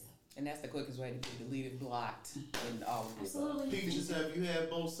not this. And that's the quickest way to get deleted, blocked, and all of this. Absolutely. Peaches, have you had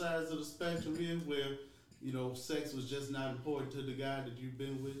both sides of the spectrum here where, you know, sex was just not important to the guy that you've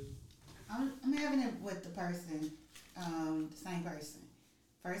been with? I'm having it with the person, the same person.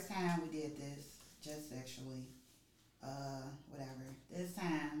 First time we did this, just sexually, whatever. This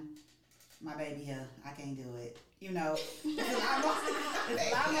time, my baby here, I can't do it. You know, there's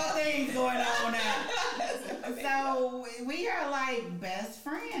a lot more things going on now. So we are like best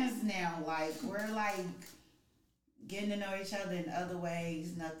friends now. Like we're like getting to know each other in other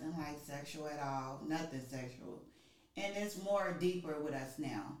ways. Nothing like sexual at all. Nothing sexual, and it's more deeper with us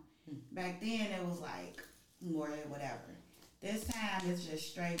now. Back then it was like more whatever. This time it's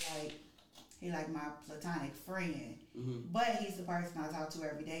just straight like he like my platonic friend. But he's the person I talk to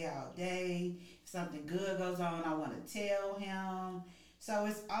every day, all day. If something good goes on, I want to tell him. So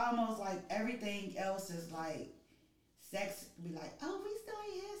it's almost like everything else is like sex. Be like, oh, we still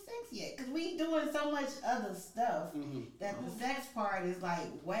ain't had sex yet, cause we doing so much other stuff that the sex part is like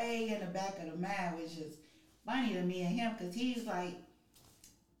way in the back of the mind, which is funny to me and him, cause he's like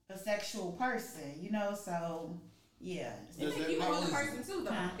a sexual person, you know. So yeah, It make you a whole person too,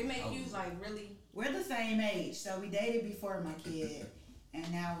 though. Huh? It make you like really. we're the same age, so we dated before my kid,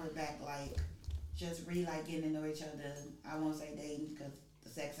 and now we're back like just like getting to know each other. I won't say dating because the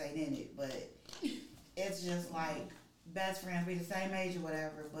sex ain't in it, but it's just like best friends. We the same age or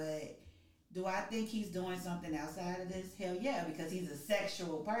whatever. But do I think he's doing something outside of this? Hell yeah, because he's a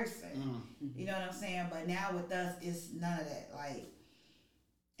sexual person. You know what I'm saying? But now with us, it's none of that. Like,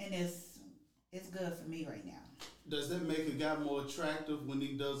 and it's good for me right now. Does that make a guy more attractive when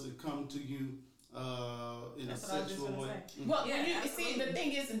he doesn't come to you in That's a what I was just sexual gonna way? say. Well, Yeah, when you see, absolutely. the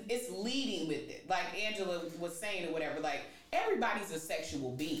thing is, it's leading with it. Like Angela was saying or whatever, like, everybody's a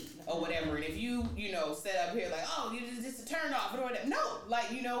sexual being or whatever. And if you know, set up here like, oh, you just a turn off or whatever. No,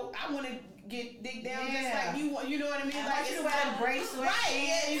 like, you know, I want to get dick down just Yeah. like you want, you know what I mean? I Like, want you it's to wear not- a bracelet. Right,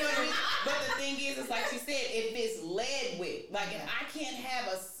 yeah, you know what I mean? But the thing is, it's like she said, if it's led with, like, if I can't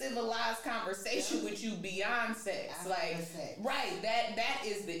have a civilized conversation with you beyond sex, like, After sex. right, that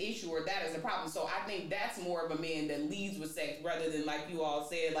is the issue, or that is the problem. So I think that's more of a man that leads with sex rather than, like you all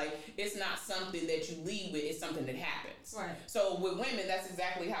said, like, it's not something that you lead with, it's something that happens. Right. So with women, that's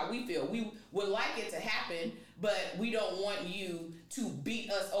exactly how we feel. We would like it to happen, but we don't want you to beat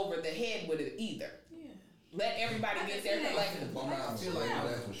us over the head with it either. Yeah. Let everybody get their collective. Well, I feel like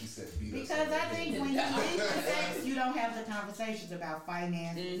that's what she said. Beat us Because over I the think head. when you leave with sex, you don't have the conversations about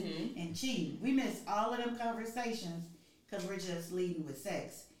finances and cheating. We miss all of them conversations because we're just leading with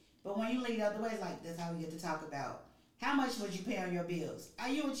sex. But when you lead other ways, like that's how we get to talk about how much would you pay on your bills? Are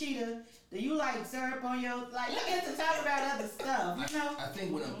you a cheater? Do you like syrup on your like? You get to talk about other stuff, you know. I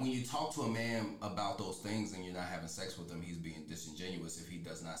think when you talk to a man about those things and you're not having sex with him, he's being disingenuous if he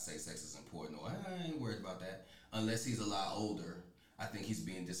does not say sex is important. Or I ain't worried about that. Unless he's a lot older, I think he's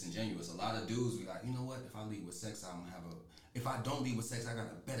being disingenuous. A lot of dudes be like, you know what? If I lead with sex, if I don't lead with sex, I got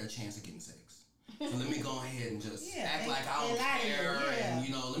a better chance of getting sex. So let me go ahead and just act like I don't care, and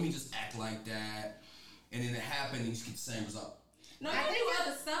you know, let me just act like that. And then it happened, and you just get the same result. No, you do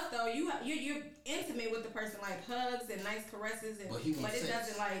other stuff though. You're intimate with the person, like hugs and nice caresses, and But he wants it sex.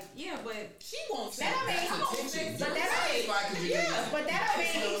 doesn't like but She won't say That don't mean- that. That's attention. but You're that don't mean- satisfied 'cause you're getting- But that don't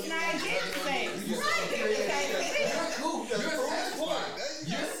mean he's not getting sex. You're cool. That's You're the first satisfied. point.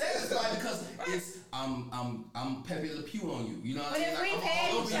 You're satisfied because it's I'm Pepe Le Pew on you. You know what But I'm saying? if we've I'm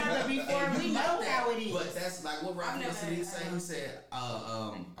had all each over other you. before, And we you know like that. how it is. But that's like what Rob I've never Felicity had said. that. He said,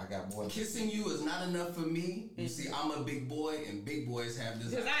 I got more. kissing you is not enough for me. You see, I'm a big boy, and big boys have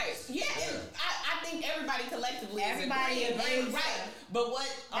desires. Desires. Yeah, and I think everybody collectively Everybody is agreeing, agrees. right? But what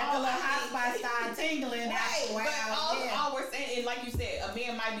That little hot spot started tingling after a Right, but while. all we're saying, and like you said, a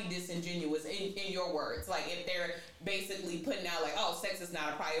man might be disingenuous in your words. Like if they're basically putting out like, oh, sex is not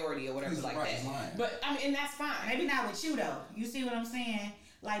a priority or whatever He's like right, that. he's lying. But I mean, and that's fine. Maybe not with you though. You see what I'm saying?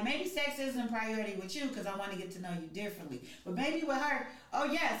 Like maybe sex isn't priority with you because I want to get to know you differently. But maybe with her, oh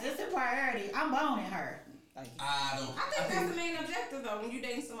yes, it's a priority. I'm boning her. I I think that's the main objective though when you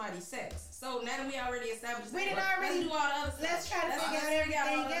dating somebody's sex. So now that we already established, We that, done already- let's do all the other stuff. let's try to figure out all the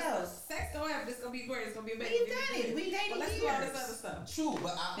everything other else. stuff. Sex don't have. It's gonna be great. It's gonna be amazing. We've done it. We dated But let's do all this years. other stuff. True,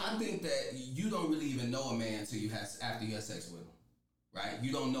 but I think that you don't really even know a man until after you have sex with him, right?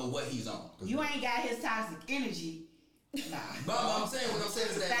 You don't know what he's on. You ain't got his toxic energy. Nah. But what I'm saying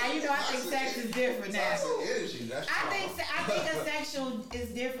is that Now you know I think sex is different now. Toxic energy. That's I think a sexual is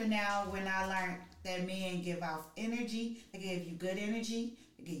different now when I learned that men give off energy. They give you good energy.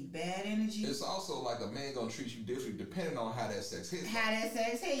 It give you bad energy. It's also like a man gonna treat you differently depending on how that sex hits. How that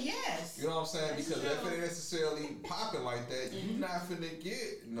sex hit, yes. You know what I'm saying? That's Because true. if it ain't necessarily popping like that, you not finna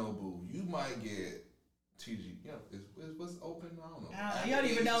get no boo. You might get TG. You know, what's open? I don't know. You don't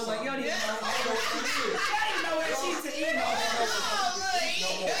even know what. You don't even know what. I don't know what it is. You don't even know what she's to eat.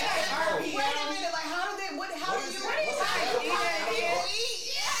 Wait a minute, like how do they? How do you? What do you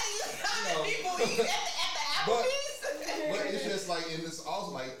people eat at the Applebee's? But it's just like, and it's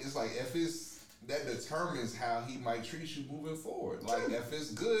also like, it's like if it's that determines how he might treat you moving forward. Like if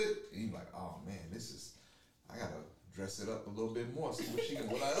it's good, and you're like, oh man, I gotta dress it up a little bit more. See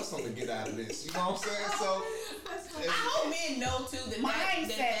what else I'm gonna get out of this. You know what I'm saying? So I hope men know too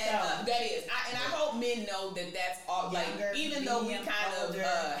that is, and I hope men know that that's all. Like Younger, even though we medium, kind of older.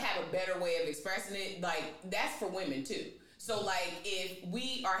 have a better way of expressing it, like that's for women too. So like if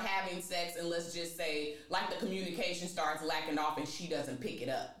we are having sex and let's just say like the communication starts lacking off and she doesn't pick it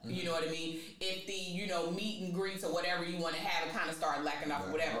up, you know what I mean? If the meet and greets or whatever you want to have it kind of start lacking off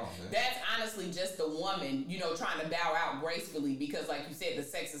or whatever, that's honestly just the woman trying to bow out gracefully because like you said the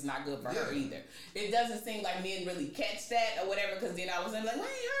sex is not good for her either. It doesn't seem like men really catch that or whatever because then all of a sudden like, well, I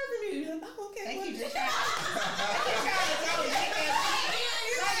ain't heard from you. Like, oh, okay. Thank you. Just trying to tell you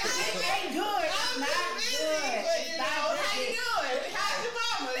it ain't good. It's not good. It's not good. How you doing? How's your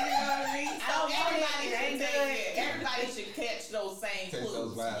mama? You know what I mean? So everybody should catch those same clues.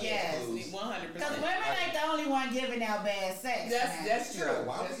 those vibes. Yes. 100%. Because women ain't the only one giving out bad sex. That's true. Yeah,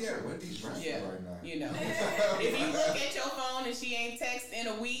 why we at Wendy's restaurant right now? If you look at your phone and she ain't text in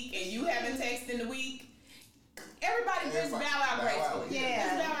a week and you haven't texted in a week, everybody just bow out gracefully.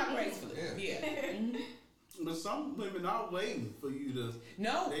 Yeah. Just bow out gracefully. Yeah. But some women are waiting for you to.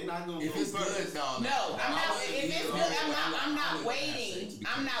 No. They're not gonna. If it's good, no. No, I'm not. If it's good, I'm not waiting.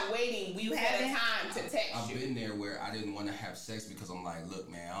 I'm not waiting. We had a time to text I've you. been there where I didn't want to have sex because I'm like, look,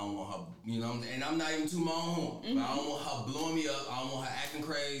 man, I don't want her, and I'm not even too my own horn. But I don't want her blowing me up. I don't want her acting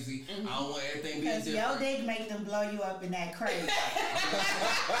crazy. I don't want everything being Because your different. dick make them blow you up in that crazy. I'm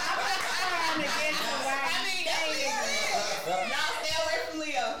trying to get to where I mean, that's what it is. Y'all stay away from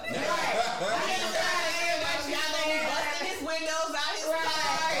Leo. Y'all gonna be busting his windows out his car.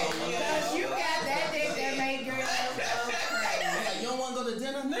 Because you got that dick that made girls go crazy. Like, you don't want to go to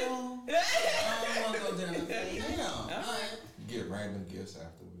dinner? No. I don't want to go to dinner. Damn. Get random gifts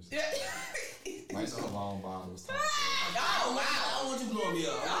afterwards. Like cologne bottles. Oh, wow. I don't want you blowing me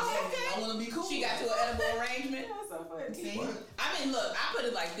up. Oh, okay. I want to be cool. She got to an edible arrangement. See? I mean, look, I put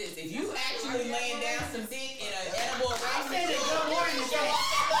it like this. If you actually laying down some dick in an edible arrangement, said it good morning,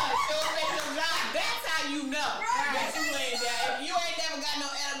 that's how you know that you laying down. If you ain't never got no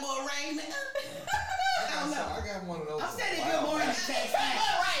edible arrangement, I don't know. I got one of those. I'm saying good morning text.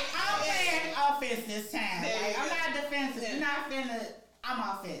 Right. I'm playing offense this time. There you Like, I'm go. not defensive. You're not finna. I'm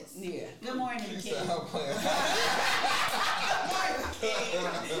offense. Yeah. Good morning, She kid. said I'm playing. I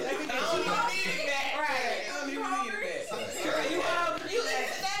don't even need it back. Right. I don't even need it back. You eat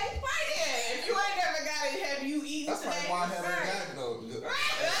today? Right there. If you ain't never got it, have you eaten That's today? probably why I haven't gotten no.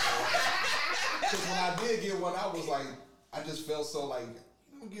 Because when I did get one, I was like, I just felt so like,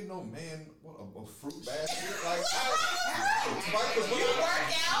 you don't get no man, what a fruit basket. Like, You work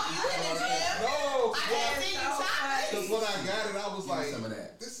out, you in the gym. No, I can't see you chocolate. because when I got it, I was like, some of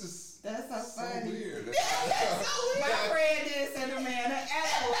that. this is That's so so funny. weird. My friend did send a man an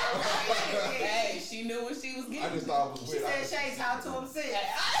apple. Hey, she knew what she was getting. I just thought it was She weird. said, Shay, talk to him sick.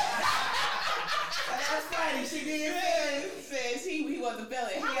 That's funny. She did say Says he wasn't feeling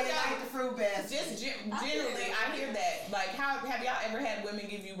it. he How had y'all like the fruit basket. just generally, I hear that. Like, how have y'all ever had women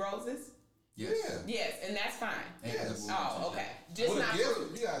give you roses? Yes. Yeah. Yes, and that's fine. Yes. Oh, okay. Just With not a gift,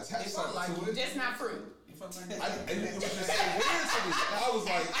 fruit. you gotta attach If I something like to it. Just not fruit. And it was just so weird to me. I was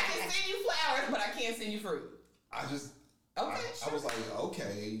like, I can send you flowers, but I can't send you fruit. I just, Okay, I was like,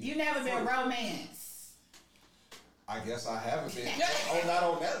 okay. You never been romance. I guess I haven't been. Not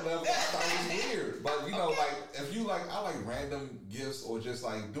on that level. I thought it was weird. But you know, like if you like, I like random gifts or just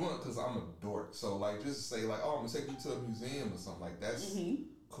like doing it because I'm a dork. So like just say like, oh, I'm gonna take you to a museum or something like that's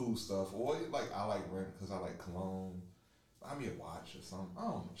cool stuff. Or like I like rent because I like cologne. Buy me a watch or something. I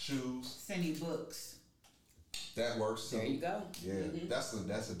don't know. Shoes. Send you books. That works too. there you go. Yeah, that's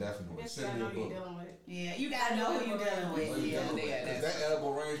a definite one. Yes, Send I me know a you're book. dealing with. Yeah, you gotta know who you're dealing with. Yeah. Because that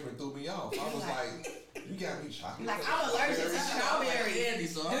edible arrangement threw me off. I was like, you got me chocolate. Like, I'm allergic to strawberries. Candy,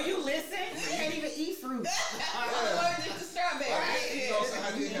 so Do you listen? I can't even eat fruit. I'm allergic to strawberry. You know what I'm saying?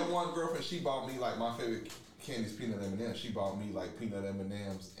 I did have one girlfriend. She bought me like my favorite candy's peanut M&Ms. She bought me like peanut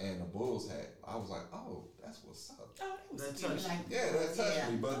M&Ms and a Bulls hat. I was like, oh, that's what's up. Oh, that was That cute. touched. Like, Yeah, that touched yeah.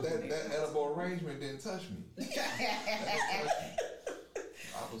 me, but that edible arrangement didn't touch me.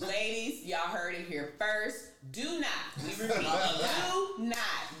 I waffles. Ladies, y'all heard it here first. Do not, we repeat, do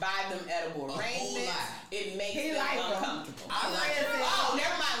not buy them edible arrangements. It makes them uncomfortable.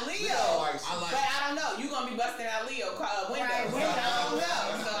 Never mind, Leo. But I don't know. You gonna be busting out Leo window. Right, So I don't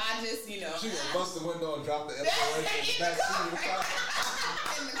know. So I just, She gonna bust the window and drop the edible arrangement in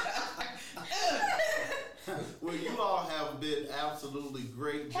the back seat. Well, you all have been absolutely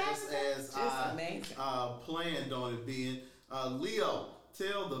great, just as I planned on it being. Leo,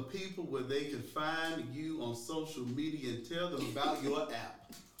 tell the people where they can find you on social media and tell them about your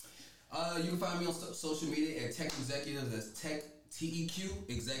app. You can find me on social media at Tech Executive. That's Tech TEQ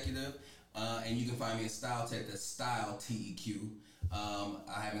Executive, and you can find me at Style Tech. That's Style TEQ.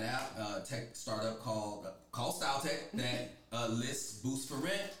 I have an app, tech startup called Style Tech that lists boosts for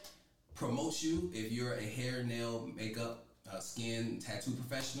rent, promotes you if you're a hair, nail, makeup, skin, tattoo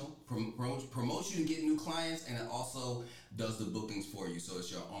professional, promotes you to get new clients, and it also does the bookings for you. So it's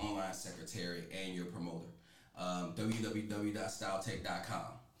your online secretary and your promoter.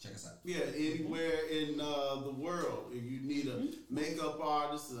 www.styletech.com. Check us out. Yeah, anywhere in the world. If you need a makeup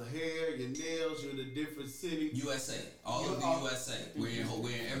artist, a hair, your nails, you're in a different city. USA. All of the USA. We're in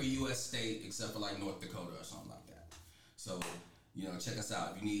every US state except for like North Dakota or something like that. So, check us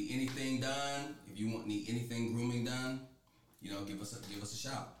out. If you need anything done, if you need anything grooming done, give us a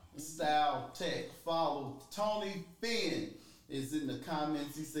shout. Style Tech. Follow Tony Finn is in the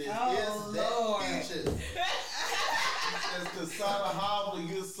comments. He says, Oh, Lord. Peaches. Says Cassandra Hobbler,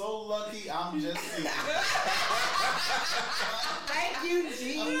 you're so lucky. I'm just saying. Thank you,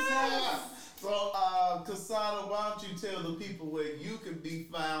 Jesus. So, Cassandra, why don't you tell the people where you can be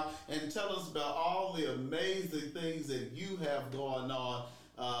found and tell us about all the amazing things that you have going on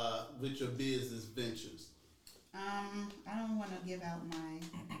with your business ventures. I don't want to give out my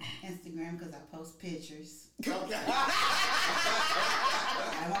Instagram because I post pictures. Okay.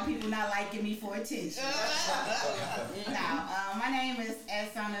 I want people not liking me for attention. Now, my name is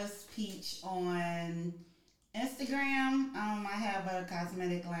Asana's Peach on Instagram. I have a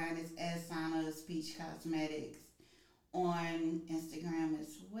cosmetic line. It's Asana's Peach Cosmetics on Instagram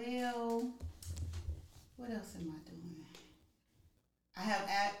as well. What else am I doing? I have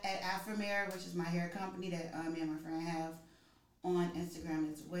at Afromare, which is my hair company that me and my friend have on Instagram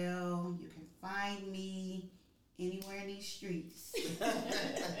as well. You can find me anywhere in these streets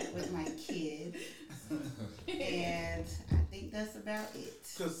with my kids. And I think that's about it.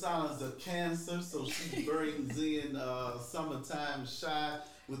 Cassandра's a Cancer, so she brings in Summertime Shy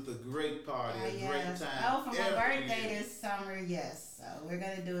with a great party, a great time. Oh, for my birthday this summer, yes. So we're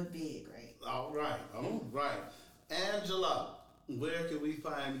going to do it big, right? All right. Angela, where can we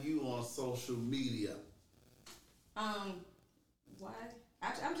find you on social media? What?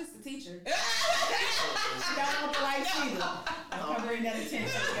 I'm just a teacher. Don't look like Sheila. I'm bring that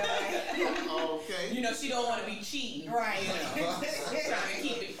attention, Okay. She don't want to be cheating. Right.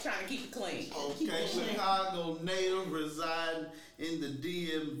 Trying to keep it clean. Okay, Chicago native, reside in the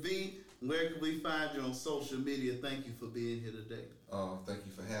DMV. Where can we find you on social media? Thank you for being here today. Thank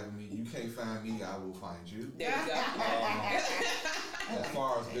you for having me. You can't find me, I will find you. There you go. As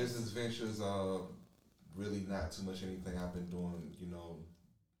far as business ventures, really not too much anything. I've been doing,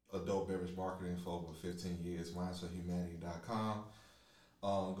 adult beverage marketing for over 15 years. winesforhumanity.com.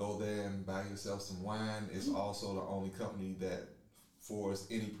 Go there and buy yourself some wine. It's also the only company that forwards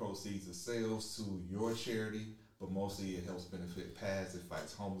any proceeds of sales to your charity, but mostly it helps benefit PATH. It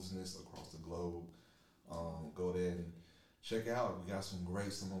fights homelessness across the globe. Go there and check out. We got some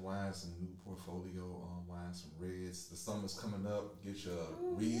great summer wines, some new portfolio wines, some reds. The summer's coming up. Get your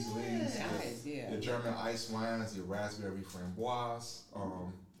Rieslings, your German ice wines, your raspberry framboise,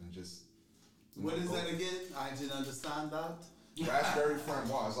 and just. What is that again? I didn't understand that. Raspberry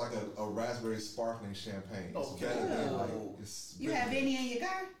framboise, like a raspberry sparkling champagne. It's better than it's. You have any in your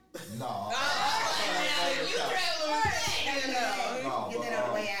car? No. You travel. Get that on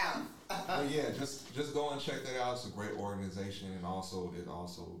the way out. But yeah, just go and check that out. It's a great organization, and also if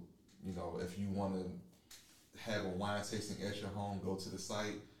you want to have a wine tasting at your home, go to the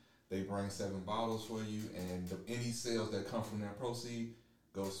site. They bring 7 bottles for you, and any sales that come from that proceed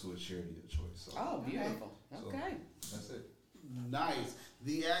goes to a charity of choice. So, beautiful. Okay. So that's it. Nice.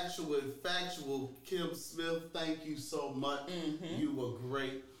 The actual and factual Kim Smith, thank you so much. You were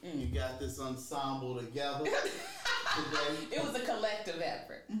great. You got this ensemble together today. It was a collective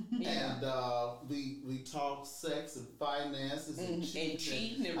effort. And we talk sex and finances and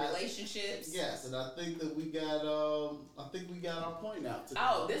cheating and relationships. Yes, and I think that we got our point out today.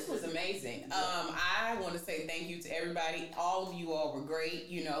 Oh, this was amazing. I want to say thank you to everybody. All of you all were great.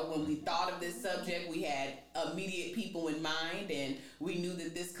 You know, when we thought of this subject, we had immediate people in mind, and we knew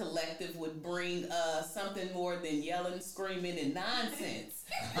that this collective would bring something more than yelling, screaming, and nonsense.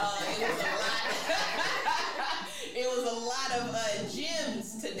 It was a lot of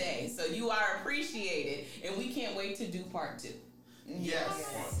gems today, so you are appreciated, and we can't wait to do part 2.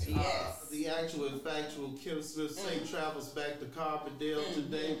 Yes. Yes. The actual and factual Kim Smith safe travels back to Carbondale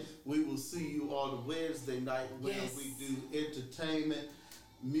today. We will see you on Wednesday night when we do entertainment,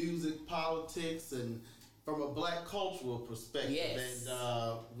 music, politics, and from a black cultural perspective. Yes.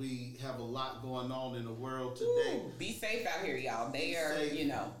 And we have a lot going on in the world today. Ooh, be safe out here, y'all. They are, safe. you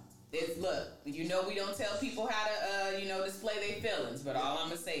know. We don't tell people how to, display their feelings, but all I'm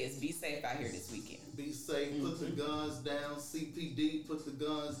going to say is be safe out here this weekend. Be safe, put the guns down. CPD, put the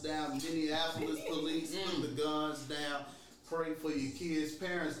guns down. Minneapolis police, put the guns down. Pray for your kids.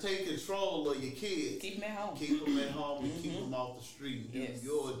 Parents, take control of your kids. Keep them at home. Keep them at home and keep them off the street. Do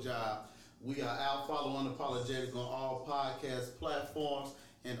your job. We are out. Follow Unapologetic on all podcast platforms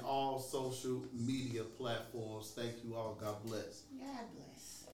and all social media platforms. Thank you all. God bless. God bless.